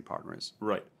private equity partner is.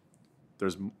 Right.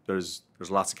 There's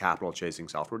lots of capital chasing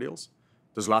software deals.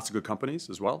 There's lots of good companies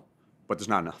as well, but there's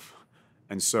not enough.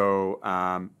 And so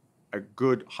a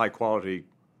good, high quality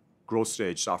growth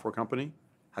stage software company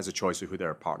has a choice of who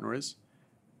their partner is.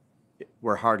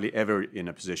 We're hardly ever in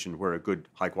a position where a good,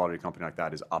 high quality company like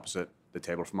that is opposite the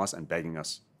table from us and begging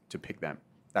us to pick them.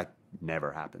 That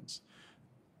never happens.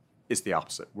 It's the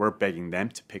opposite. We're begging them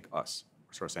to pick us.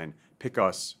 We're sort of saying, pick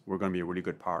us. We're going to be a really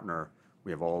good partner.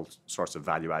 We have all sorts of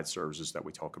value add services that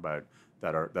we talk about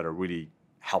that are really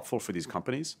helpful for these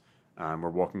companies. We're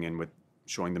walking in with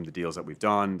showing them the deals that we've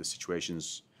done, the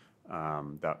situations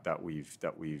the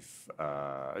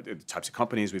types of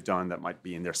companies we've done that might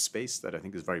be in their space that I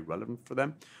think is very relevant for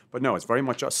them. But no, it's very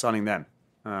much us selling them,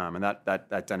 and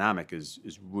that dynamic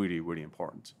is really, really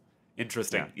important.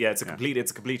 Interesting. Yeah, it's a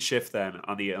complete shift then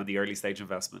on the early stage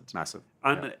investment. Massive.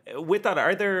 And with that,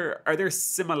 are there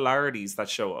similarities that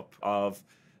show up of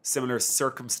similar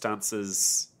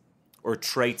circumstances or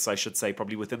traits, I should say,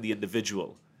 probably within the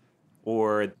individual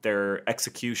or their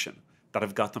execution, that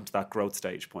have got them to that growth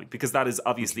stage point? Because that is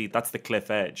obviously, that's the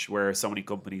cliff edge where so many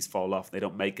companies fall off. They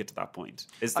don't make it to that point.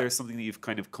 Is there something that you've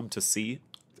kind of come to see?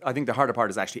 I think the harder part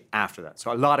is actually after that.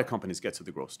 So a lot of companies get to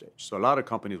the growth stage. So a lot of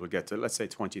companies will get to, let's say,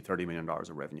 $20, $30 million of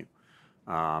revenue.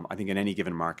 I think in any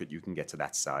given market, you can get to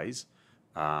that size.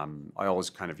 I always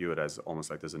kind of view it as almost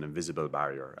like there's an invisible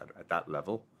barrier at that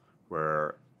level,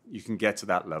 where you can get to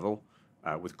that level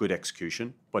with good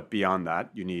execution. But beyond that,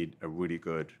 you need a really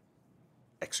good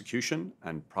execution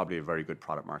and probably a very good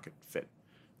product market fit.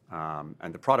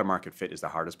 And the product market fit is the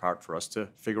hardest part for us to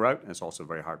figure out. And it's also a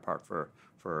very hard part for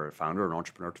a founder or an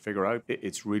entrepreneur to figure out.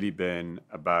 It's really been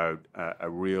about a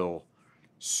real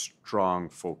strong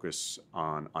focus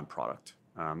on product.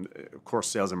 Of course,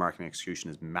 sales and marketing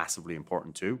execution is massively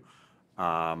important too.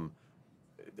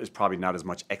 There's probably not as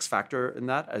much X factor in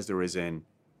that as there is in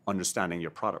understanding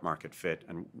your product market fit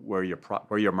and where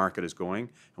your market is going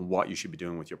and what you should be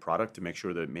doing with your product to make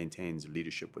sure that it maintains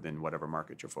leadership within whatever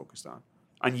market you're focused on.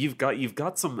 And you've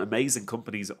got some amazing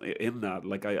companies in that.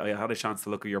 Like I had a chance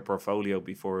to look at your portfolio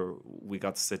before we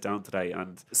got to sit down today,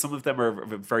 and some of them are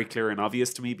very clear and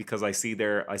obvious to me because I see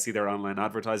their online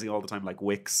advertising all the time, like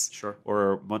Wix, sure,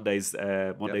 or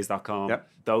Mondays.com. Yep.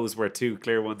 Those were two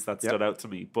clear ones that stood out to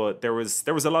me. But there was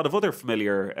a lot of other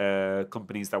familiar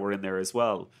companies that were in there as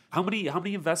well. How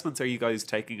many investments are you guys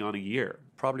taking on a year?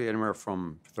 Probably anywhere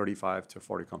from 35 to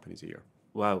 40 companies a year.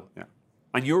 Wow. Yeah.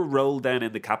 And your role then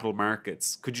in the capital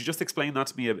markets, could you just explain that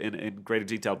to me in greater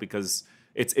detail? Because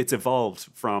it's evolved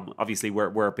from obviously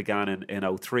where it began in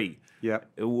 2003. Yeah.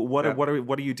 What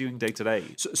are you doing day to day?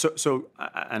 So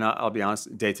and I'll be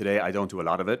honest, day to day I don't do a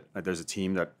lot of it. There's a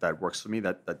team that works for me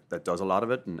that does a lot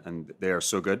of it, and they are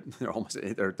so good.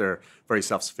 They're very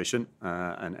self-sufficient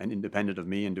and independent of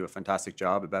me and do a fantastic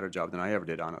job, a better job than I ever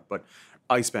did on it. But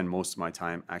I spend most of my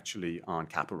time actually on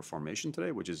capital formation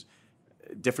today, which is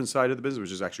different side of the business,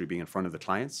 which is actually being in front of the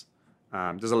clients.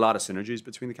 There's a lot of synergies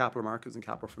between the capital markets and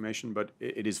capital formation, but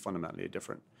it is fundamentally a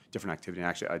different activity. And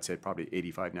actually, I'd say probably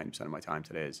 85-90% of my time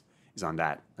today is on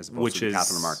that, as opposed to the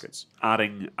capital markets.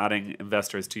 Adding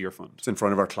investors to your fund. It's in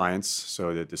front of our clients,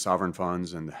 so that the sovereign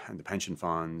funds and the pension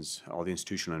funds, all the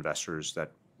institutional investors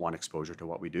that want exposure to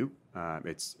what we do.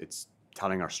 It's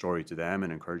telling our story to them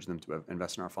and encouraging them to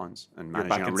invest in our funds and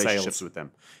managing our relationships with them.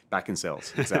 Back in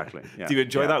sales, exactly. Yeah. Do you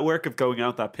enjoy that work of going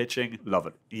out, that pitching? Love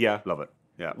it. Yeah. Love it.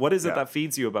 Yeah. What is it that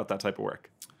feeds you about that type of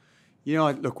work? You know,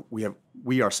 look,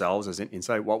 we ourselves as an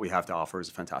Insight, what we have to offer is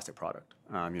a fantastic product.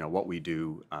 What we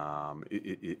do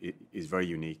is very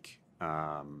unique.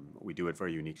 We do it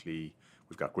very uniquely.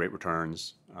 We've got great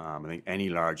returns. I think any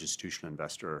large institutional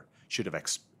investor should have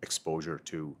exposure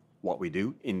to what we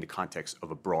do in the context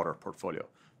of a broader portfolio.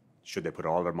 Should they put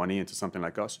all their money into something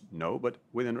like us? No, but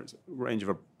within a range of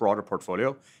a broader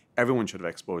portfolio, everyone should have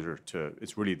exposure to,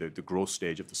 it's really the growth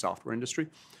stage of the software industry.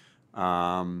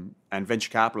 And venture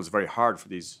capital is very hard for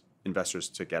these investors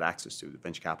to get access to. The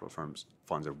venture capital funds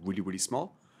are really, really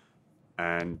small.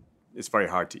 And it's very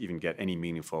hard to even get any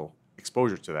meaningful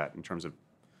exposure to that in terms of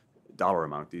dollar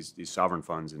amount. These sovereign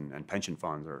funds and pension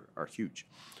funds are huge.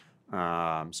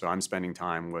 So I'm spending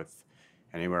time with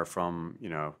anywhere from,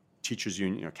 teachers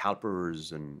union,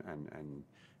 CalPERS and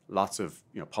lots of,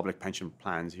 public pension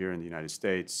plans here in the United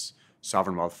States,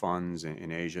 sovereign wealth funds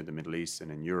in Asia, the Middle East,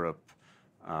 and in Europe,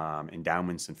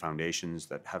 endowments and foundations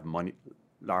that have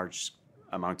large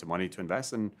amounts of money to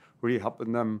invest, and really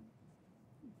helping them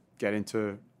get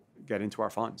into our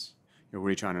funds. We're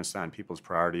really trying to understand people's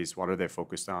priorities. What are they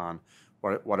focused on?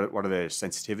 What are their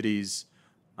sensitivities?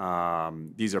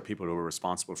 These are people who are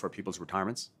responsible for people's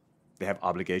retirements. They have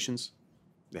obligations.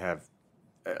 They have,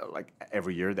 like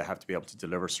every year, they have to be able to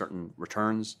deliver certain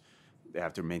returns. They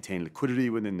have to maintain liquidity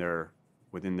within their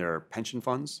pension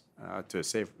funds to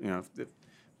save.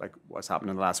 Like what's happened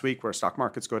in the last week, where stock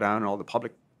markets go down and all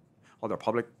their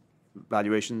public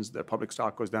valuations, their public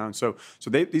stock goes down. So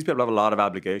these people have a lot of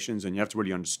obligations, and you have to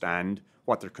really understand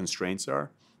what their constraints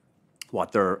are,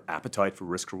 what their appetite for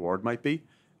risk reward might be,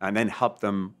 and then help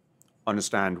them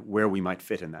understand where we might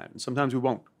fit in that. And sometimes we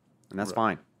won't, and that's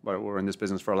fine. But we're in this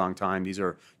business for a long time. These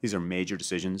are major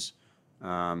decisions. We've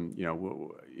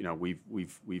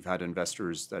had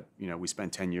investors that we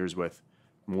spent 10 years with,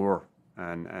 more,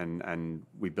 and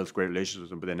we built great relationships with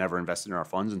them, but they never invested in our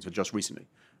funds until just recently.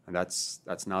 And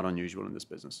that's not unusual in this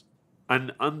business.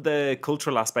 And on the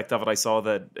cultural aspect of it, I saw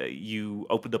that you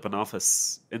opened up an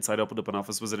office. Insight opened up an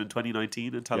office. Was it in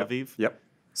 2019 in Tel Aviv? Yep.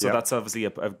 So that's obviously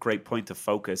a great point of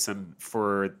focus. And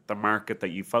for the market that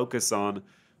you focus on,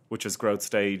 which is growth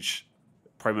stage,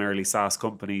 primarily SaaS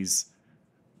companies,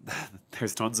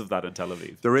 there's tons of that in Tel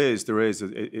Aviv. There is.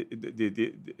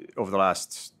 Over the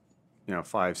last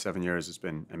 5-7 years, it's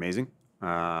been amazing.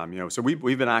 So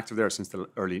we've been active there since the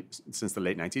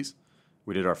late 90s.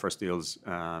 We did our first deals.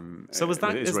 So is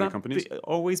that companies.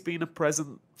 Always been a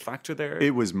present factor there?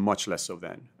 It was much less so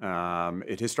then.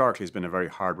 It historically has been a very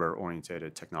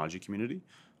hardware-oriented technology community.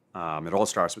 It all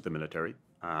starts with the military,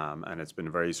 and it's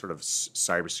been very sort of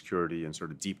cybersecurity and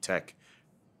sort of deep tech,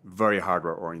 very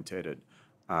hardware-oriented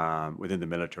within the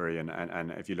military.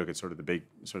 And if you look at sort of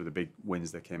the big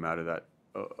wins that came out of that,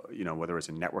 whether it's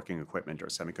in networking equipment or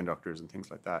semiconductors and things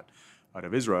like that, out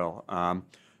of Israel.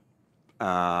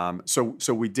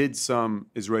 So we did some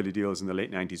Israeli deals in the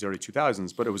late 90s, early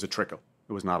 2000s, but it was a trickle.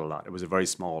 It was not a lot. It was a very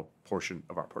small portion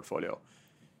of our portfolio.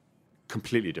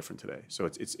 Completely different today. So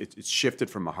it's shifted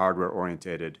from a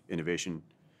hardware-oriented innovation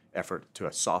effort to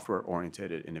a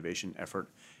software-oriented innovation effort,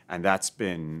 and that's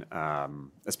been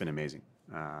amazing.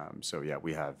 I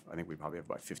think we probably have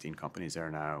about 15 companies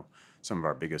there now. Some of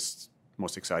our biggest,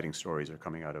 most exciting stories are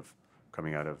coming out of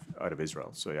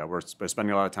Israel. So yeah, we're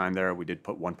spending a lot of time there. We did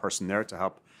put one person there to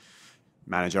help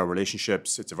manage our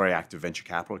relationships. It's a very active venture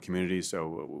capital community,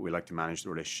 so we like to manage the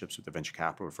relationships with the venture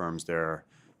capital firms there.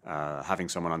 Having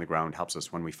someone on the ground helps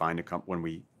us when we find when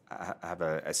we have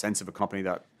a sense of a company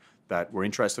that we're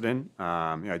interested in.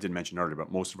 I didn't mention earlier,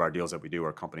 but most of our deals that we do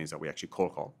are companies that we actually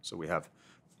cold call. So we have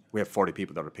 40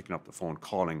 people that are picking up the phone,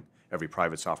 calling every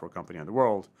private software company in the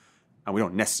world, and we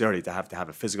don't necessarily have to have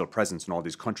a physical presence in all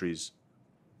these countries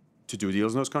to do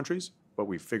deals in those countries. But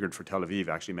we figured for Tel Aviv, it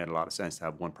actually made a lot of sense to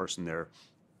have one person there,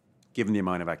 given the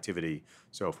amount of activity.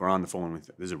 So if we're on the phone with,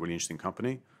 this is a really interesting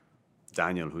company,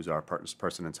 Daniel, who's our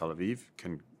person in Tel Aviv,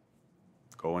 can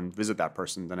go and visit that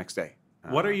person the next day.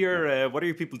 What are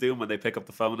your people doing when they pick up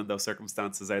the phone in those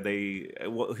circumstances?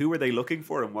 Who are they looking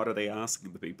for, and what are they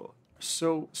asking the people?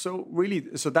 So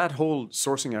that whole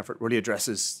sourcing effort really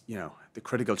addresses the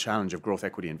critical challenge of growth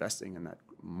equity investing, and that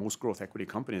most growth equity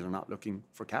companies are not looking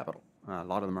for capital. A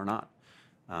lot of them are not.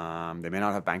 They may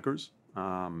not have bankers.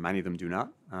 Many of them do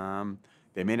not.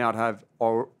 They may not have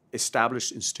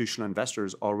established institutional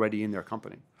investors already in their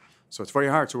company. So it's very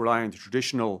hard to rely on the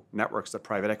traditional networks that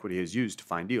private equity has used to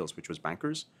find deals, which was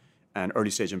bankers and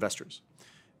early stage investors.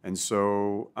 And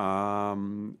so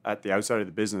at the outside of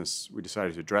the business, we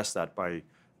decided to address that by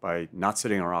not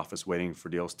sitting in our office waiting for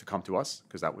deals to come to us,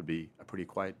 because that would be a pretty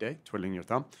quiet day, twiddling your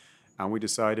thumb. And we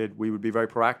decided we would be very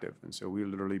proactive. And so we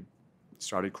literally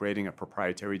started creating a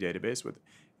proprietary database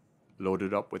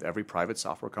loaded up with every private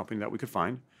software company that we could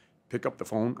find, pick up the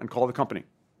phone and call the company.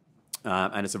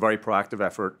 And it's a very proactive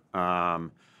effort.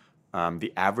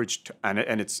 The average,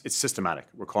 and it's systematic.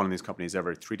 We're calling these companies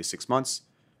every 3 to 6 months.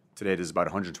 Today, there's about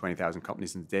 120,000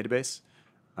 companies in the database.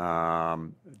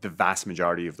 The vast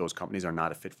majority of those companies are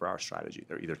not a fit for our strategy.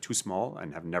 They're either too small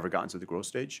and have never gotten to the growth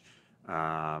stage,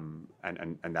 and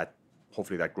that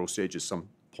hopefully that growth stage is some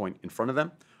point in front of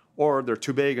them, or they're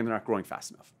too big and they're not growing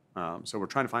fast enough. So we're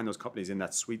trying to find those companies in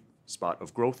that sweet spot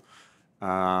of growth,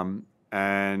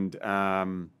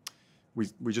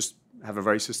 we just have a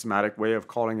very systematic way of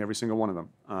calling every single one of them.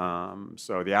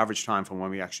 So the average time from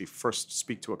when we actually first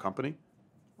speak to a company,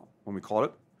 when we call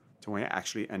it, to when we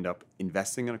actually end up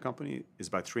investing in a company is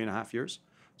about 3.5 years.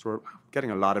 So we're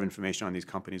getting a lot of information on these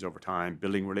companies over time,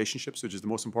 building relationships, which is the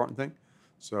most important thing.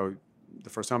 So the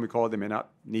first time we call, they may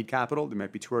not need capital. They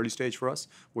might be too early stage for us.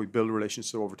 We build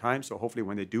relationships over time. So hopefully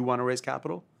when they do want to raise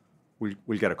capital,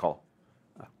 we'll get a call.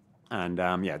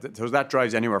 So that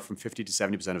drives anywhere from 50 to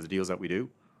 70% of the deals that we do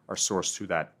are sourced through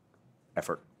that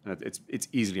effort. And it's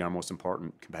easily our most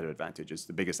important competitive advantage. It's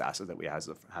the biggest asset that we have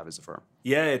as a firm.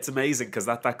 Yeah, it's amazing because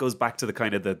that goes back to the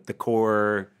kind of the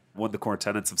core, one of the core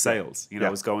tenets of sales,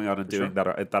 is going out and doing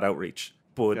that outreach.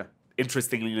 But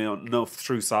interestingly enough,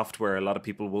 through software, a lot of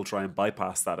people will try and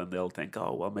bypass that and they'll think,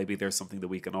 oh, well, maybe there's something that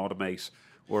we can automate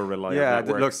or rely on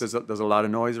networks. Look, there's a lot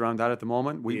of noise around that at the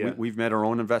moment. We've made our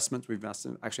own investments. We've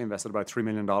actually invested about $3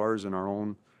 million in our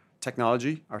own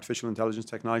technology, artificial intelligence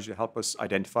technology, to help us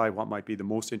identify what might be the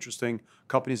most interesting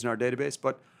companies in our database.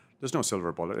 But there's no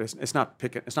silver bullet. It's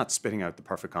not spitting out the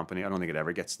perfect company. I don't think it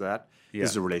ever gets to that. Yeah.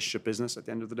 This is a relationship business at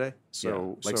the end of the day.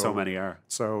 So many are.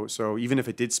 So even if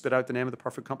it did spit out the name of the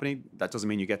perfect company, that doesn't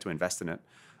mean you get to invest in it.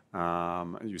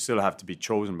 You still have to be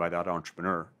chosen by that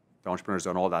entrepreneur. The entrepreneur's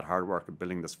done all that hard work of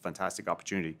building this fantastic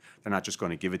opportunity. They're not just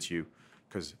going to give it to you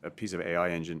because a piece of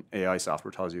AI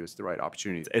software tells you it's the right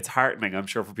opportunity. It's heartening, I'm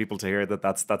sure, for people to hear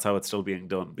that's how it's still being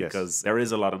done, because there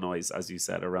is a lot of noise, as you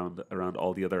said, around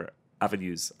all the other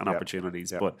avenues and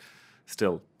opportunities. But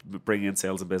still, bringing in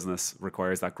sales and business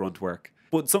requires that grunt work.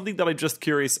 But something that I'm just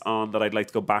curious on that I'd like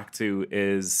to go back to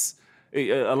is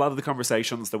a lot of the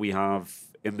conversations that we have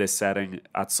in this setting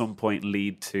at some point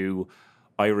lead to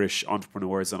Irish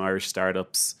entrepreneurs and Irish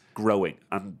startups growing,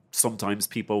 and sometimes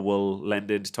people will lend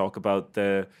in to talk about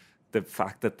the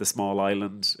fact that the small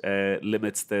island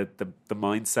limits the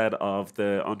mindset of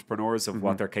the entrepreneurs of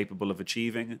what they're capable of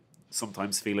achieving,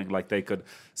 sometimes feeling like they could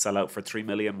sell out for 3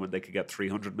 million when they could get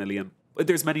 300 million.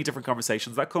 There's many different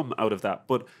conversations that come out of that,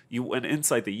 but an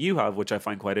insight that you have, which I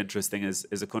find quite interesting, is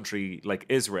a country like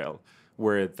Israel,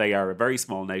 where they are a very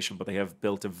small nation, but they have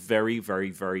built a very,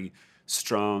 very, very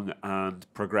strong and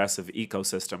progressive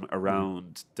ecosystem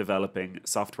around developing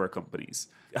software companies.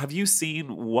 Have you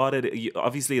seen what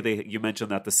obviously you mentioned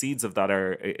that the seeds of that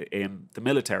are in the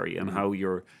military and how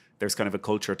there's kind of a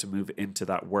culture to move into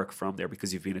that work from there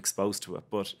because you've been exposed to it.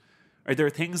 But are there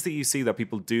things that you see that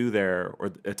people do there,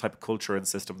 or a type of culture and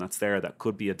system that's there that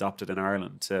could be adopted in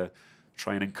Ireland to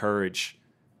try and encourage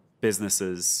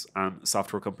businesses and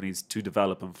software companies to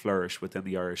develop and flourish within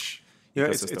the Irish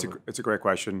ecosystem? It's a great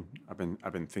question.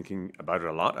 I've been thinking about it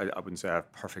a lot. I wouldn't say I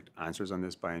have perfect answers on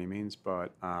this by any means,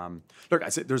 but look, I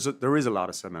say there is a lot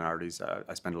of similarities.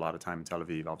 I spend a lot of time in Tel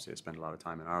Aviv. Obviously, I spend a lot of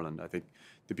time in Ireland. I think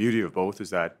the beauty of both is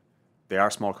that they are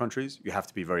small countries. You have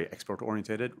to be very export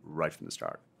orientated right from the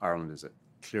start. Ireland is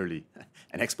clearly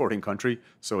an exporting country.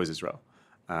 So is Israel,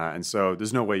 and so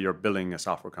there's no way you're building a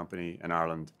software company in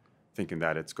Ireland thinking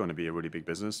that it's going to be a really big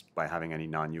business by having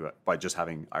by just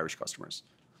having Irish customers.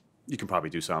 You can probably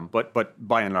do some, but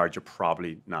by and large, you're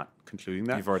probably not concluding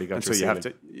that. You've already got your ceiling.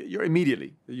 You're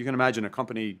immediately. You can imagine a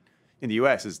company in the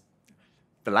US is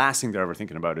the last thing they're ever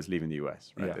thinking about is leaving the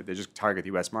US. Right? Yeah. They just target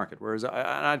the US market. Whereas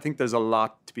I think there's a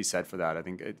lot to be said for that. I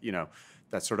think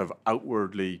that sort of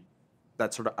outward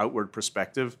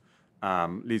perspective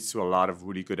leads to a lot of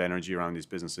really good energy around these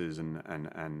businesses, and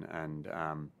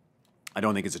I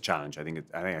don't think it's a challenge. I think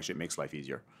actually it makes life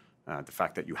easier. The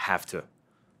fact that you have to.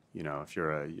 If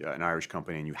you're an Irish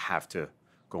company and you have to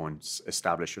go and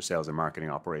establish your sales and marketing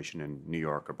operation in New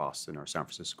York or Boston or San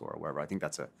Francisco or wherever, I think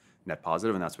that's a net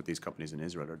positive, and that's what these companies in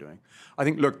Israel are doing. I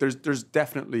think, look, there's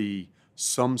definitely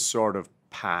some sort of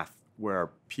path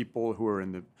where people who are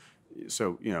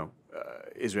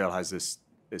Israel has this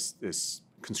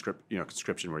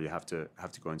conscription where you have to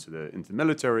go into the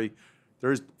military.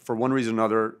 There's, for one reason or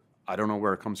another, I don't know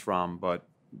where it comes from, but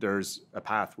there's a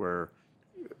path where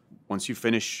once you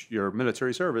finish your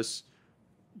military service,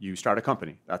 you start a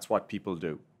company. That's what people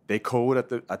do. They code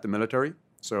at the military.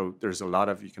 So there's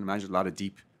you can imagine a lot of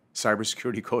deep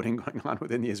cybersecurity coding going on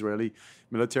within the Israeli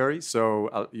military.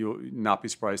 So you'll not be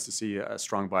surprised to see a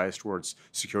strong bias towards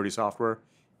security software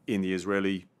in the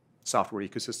Israeli software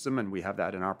ecosystem, and we have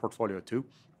that in our portfolio too.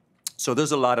 So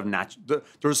there's a lot of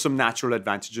there's some natural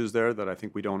advantages there that I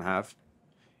think we don't have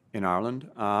in Ireland.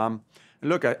 And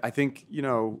look, I think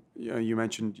you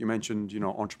mentioned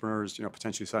entrepreneurs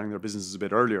potentially starting their businesses a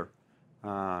bit earlier,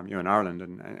 in Ireland,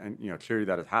 and clearly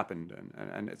that has happened,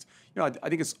 and it's I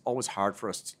think it's always hard for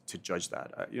us to judge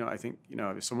that. I think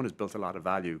if someone has built a lot of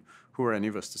value, who are any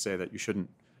of us to say that you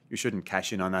shouldn't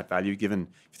cash in on that value? Given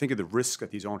if you think of the risk that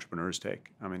these entrepreneurs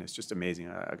take, I mean, it's just amazing.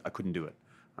 I couldn't do it.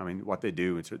 I mean, what they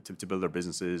do to build their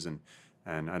businesses and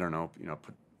I don't know,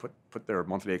 put their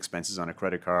monthly expenses on a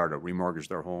credit card or remortgage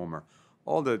their home or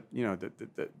all the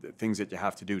things that you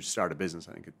have to do to start a business.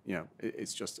 I think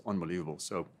it's just unbelievable.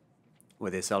 So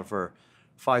whether they sell for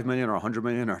 5 million or 100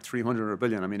 million or 300 or a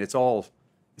billion, I mean, it's all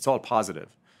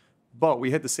positive. But we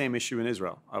had the same issue in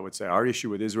Israel. I would say our issue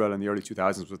with Israel in the early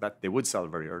 2000s was that they would sell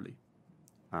very early,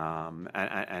 and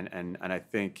I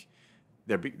think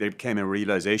there became a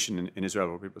realization in Israel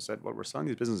where people said, well, we're selling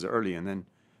these businesses early, and then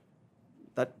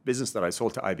that business that I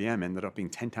sold to IBM ended up being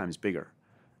 10 times bigger,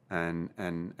 and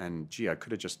gee, I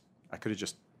could have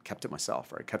just kept it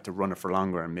myself, or I kept it running for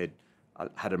longer and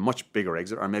had a much bigger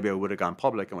exit, or maybe I would have gone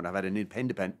public and would have had an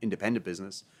independent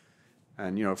business.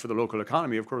 And for the local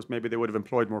economy, of course, maybe they would have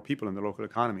employed more people in the local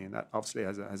economy, and that obviously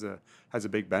has a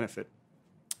big benefit.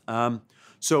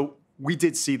 So we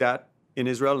did see that in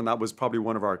Israel, and that was probably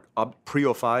one of our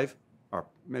pre-05 or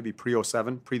maybe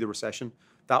pre-07, pre the recession.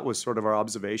 That was sort of our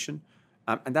observation,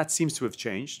 and that seems to have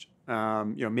changed.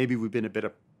 Maybe we've been a bit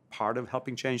a part of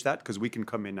helping change that, because we can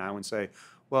come in now and say,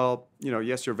 well,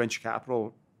 yes, your venture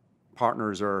capital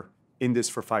partners are in this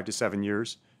for 5 to 7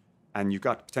 years, and you've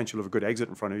got potential of a good exit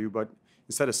in front of you, but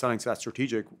instead of selling to that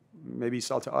strategic, maybe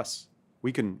sell to us.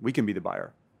 We can be the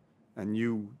buyer, and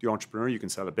you, the entrepreneur, you can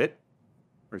sell a bit,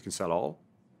 or you can sell all.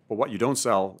 But what you don't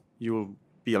sell, you will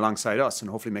be alongside us and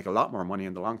hopefully make a lot more money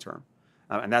in the long term.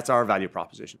 And that's our value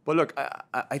proposition. But look,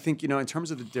 I think, in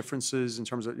terms of the differences, in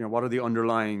terms of, what are the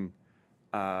underlying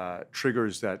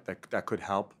triggers that could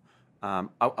help,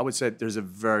 I would say there's a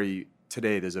very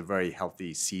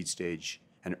healthy seed stage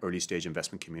and early stage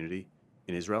investment community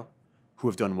in Israel who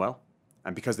have done well.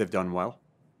 And because they've done well,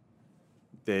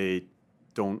 they're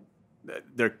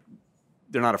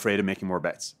not afraid of making more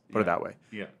bets, put it that way.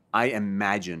 Yeah. I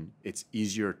imagine it's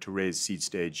easier to raise seed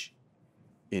stage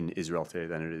in Israel today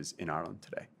than it is in Ireland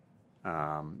today.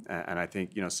 And I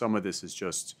think, some of this is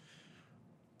just,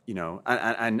 and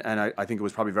I think it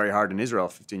was probably very hard in Israel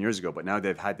 15 years ago, but now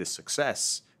they've had this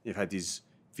success. They've had these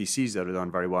VCs that have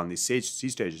done very well and these seed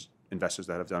stage investors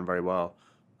that have done very well.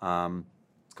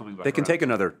 It's coming back they can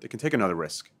around. take another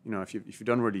risk. If you've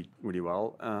done really, really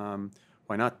well,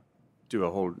 why not do a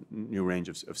whole new range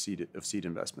of seed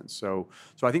investments? So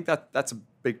I think that's a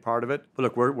big part of it. But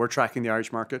look, we're tracking the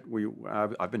Irish market.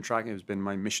 I've been tracking. It's been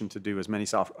my mission to do as many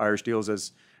soft Irish deals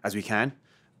as we can.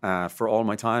 For all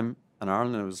my time in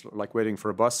Ireland, it was like waiting for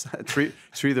a bus. Three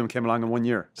of them came along in 1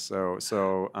 year.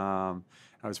 So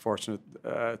I was fortunate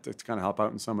to kind of help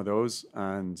out in some of those,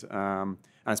 and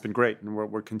it's been great. And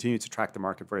we're continuing to track the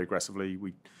market very aggressively.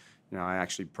 I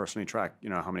actually personally track,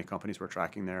 how many companies we're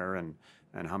tracking there, and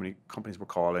how many companies we're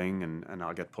calling, and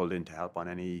I'll get pulled in to help on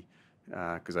any,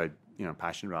 because I'm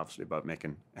passionate obviously about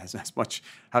making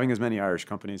having as many Irish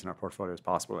companies in our portfolio as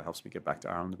possible. It helps me get back to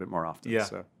Ireland a bit more often. Yeah.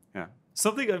 So, yeah.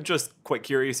 Something I'm just quite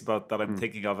curious about that I'm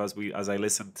thinking of as I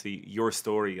listen to your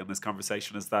story and this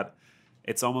conversation is that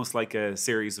it's almost like a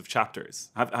series of chapters.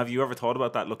 Have you ever thought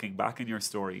about that, looking back in your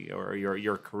story or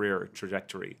your career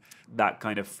trajectory? That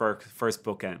kind of first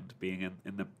bookend being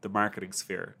in the marketing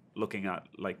sphere, looking at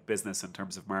like business in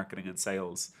terms of marketing and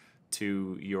sales,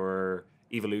 to your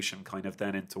evolution kind of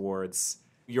then in towards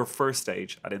your first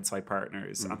stage at Insight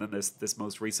Partners, and then this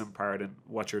most recent part in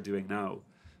what you're doing now.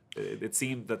 It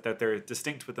seemed that they're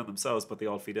distinct within themselves, but they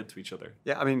all feed into each other.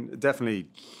 Yeah, I mean, definitely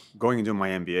going and doing my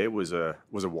MBA was a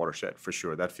watershed for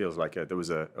sure. That feels like I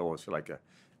always feel like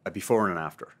a before and an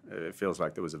after. It feels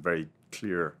like there was a very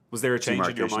clear. Was there a change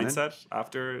in your mindset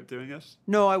after doing it?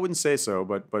 No, I wouldn't say so,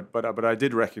 but I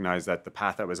did recognize that the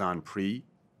path I was on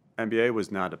pre-MBA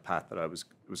was not a path that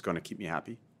was going to keep me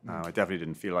happy. I definitely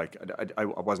didn't feel like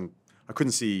I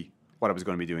couldn't see what I was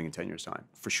going to be doing in 10 years' time,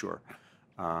 for sure.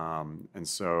 And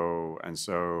so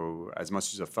as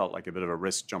much as I felt like a bit of a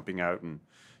risk jumping out and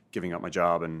giving up my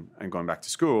job and going back to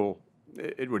school,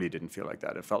 it really didn't feel like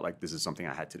that. It felt like this is something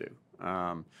I had to do.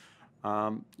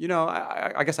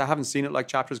 I guess I haven't seen it like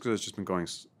chapters because it's just been going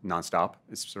nonstop.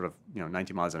 It's sort of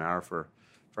 90 miles an hour for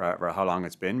how long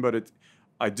it's been. But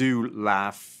I do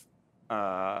laugh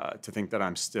to think that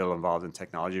I'm still involved in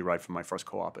technology right from my first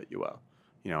co-op at UL.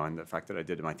 And the fact that I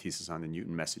did my thesis on the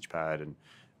Newton message pad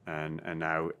And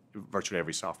now virtually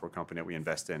every software company that we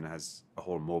invest in has a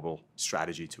whole mobile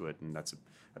strategy to it, and that's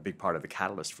a big part of the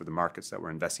catalyst for the markets that we're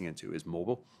investing into is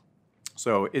mobile.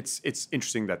 So it's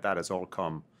interesting that has all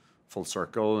come full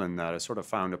circle, and that I sort of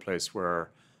found a place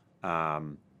where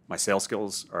my sales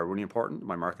skills are really important,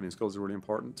 my marketing skills are really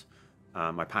important,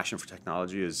 my passion for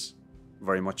technology is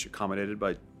very much accommodated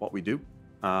by what we do,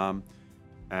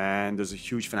 and there's a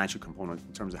huge financial component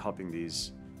in terms of helping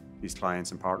these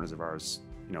clients and partners of ours,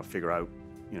 figure out,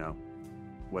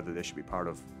 whether they should be part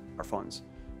of our funds.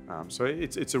 So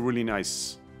it's a really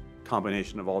nice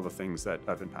combination of all the things that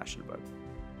I've been passionate about.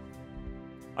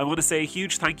 I want to say a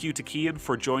huge thank you to Cian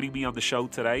for joining me on the show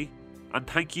today, and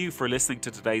thank you for listening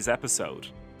to today's episode.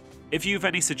 If you have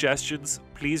any suggestions,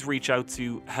 please reach out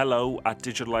to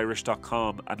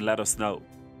hello@digitalirish.com and let us know.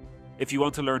 If you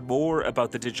want to learn more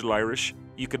about the Digital Irish,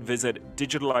 you can visit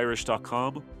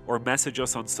digitalirish.com or message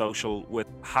us on social with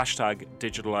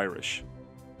 #DigitalIrish.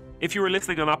 If you are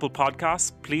listening on Apple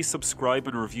Podcasts, please subscribe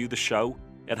and review the show.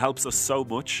 It helps us so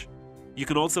much. You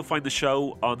can also find the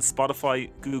show on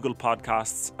Spotify, Google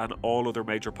Podcasts, and all other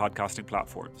major podcasting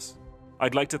platforms.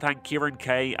 I'd like to thank Kieran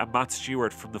Kay and Matt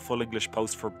Stewart from the Full English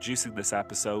Post for producing this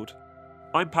episode.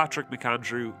 I'm Patrick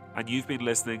McAndrew, and you've been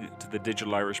listening to the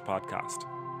Digital Irish Podcast.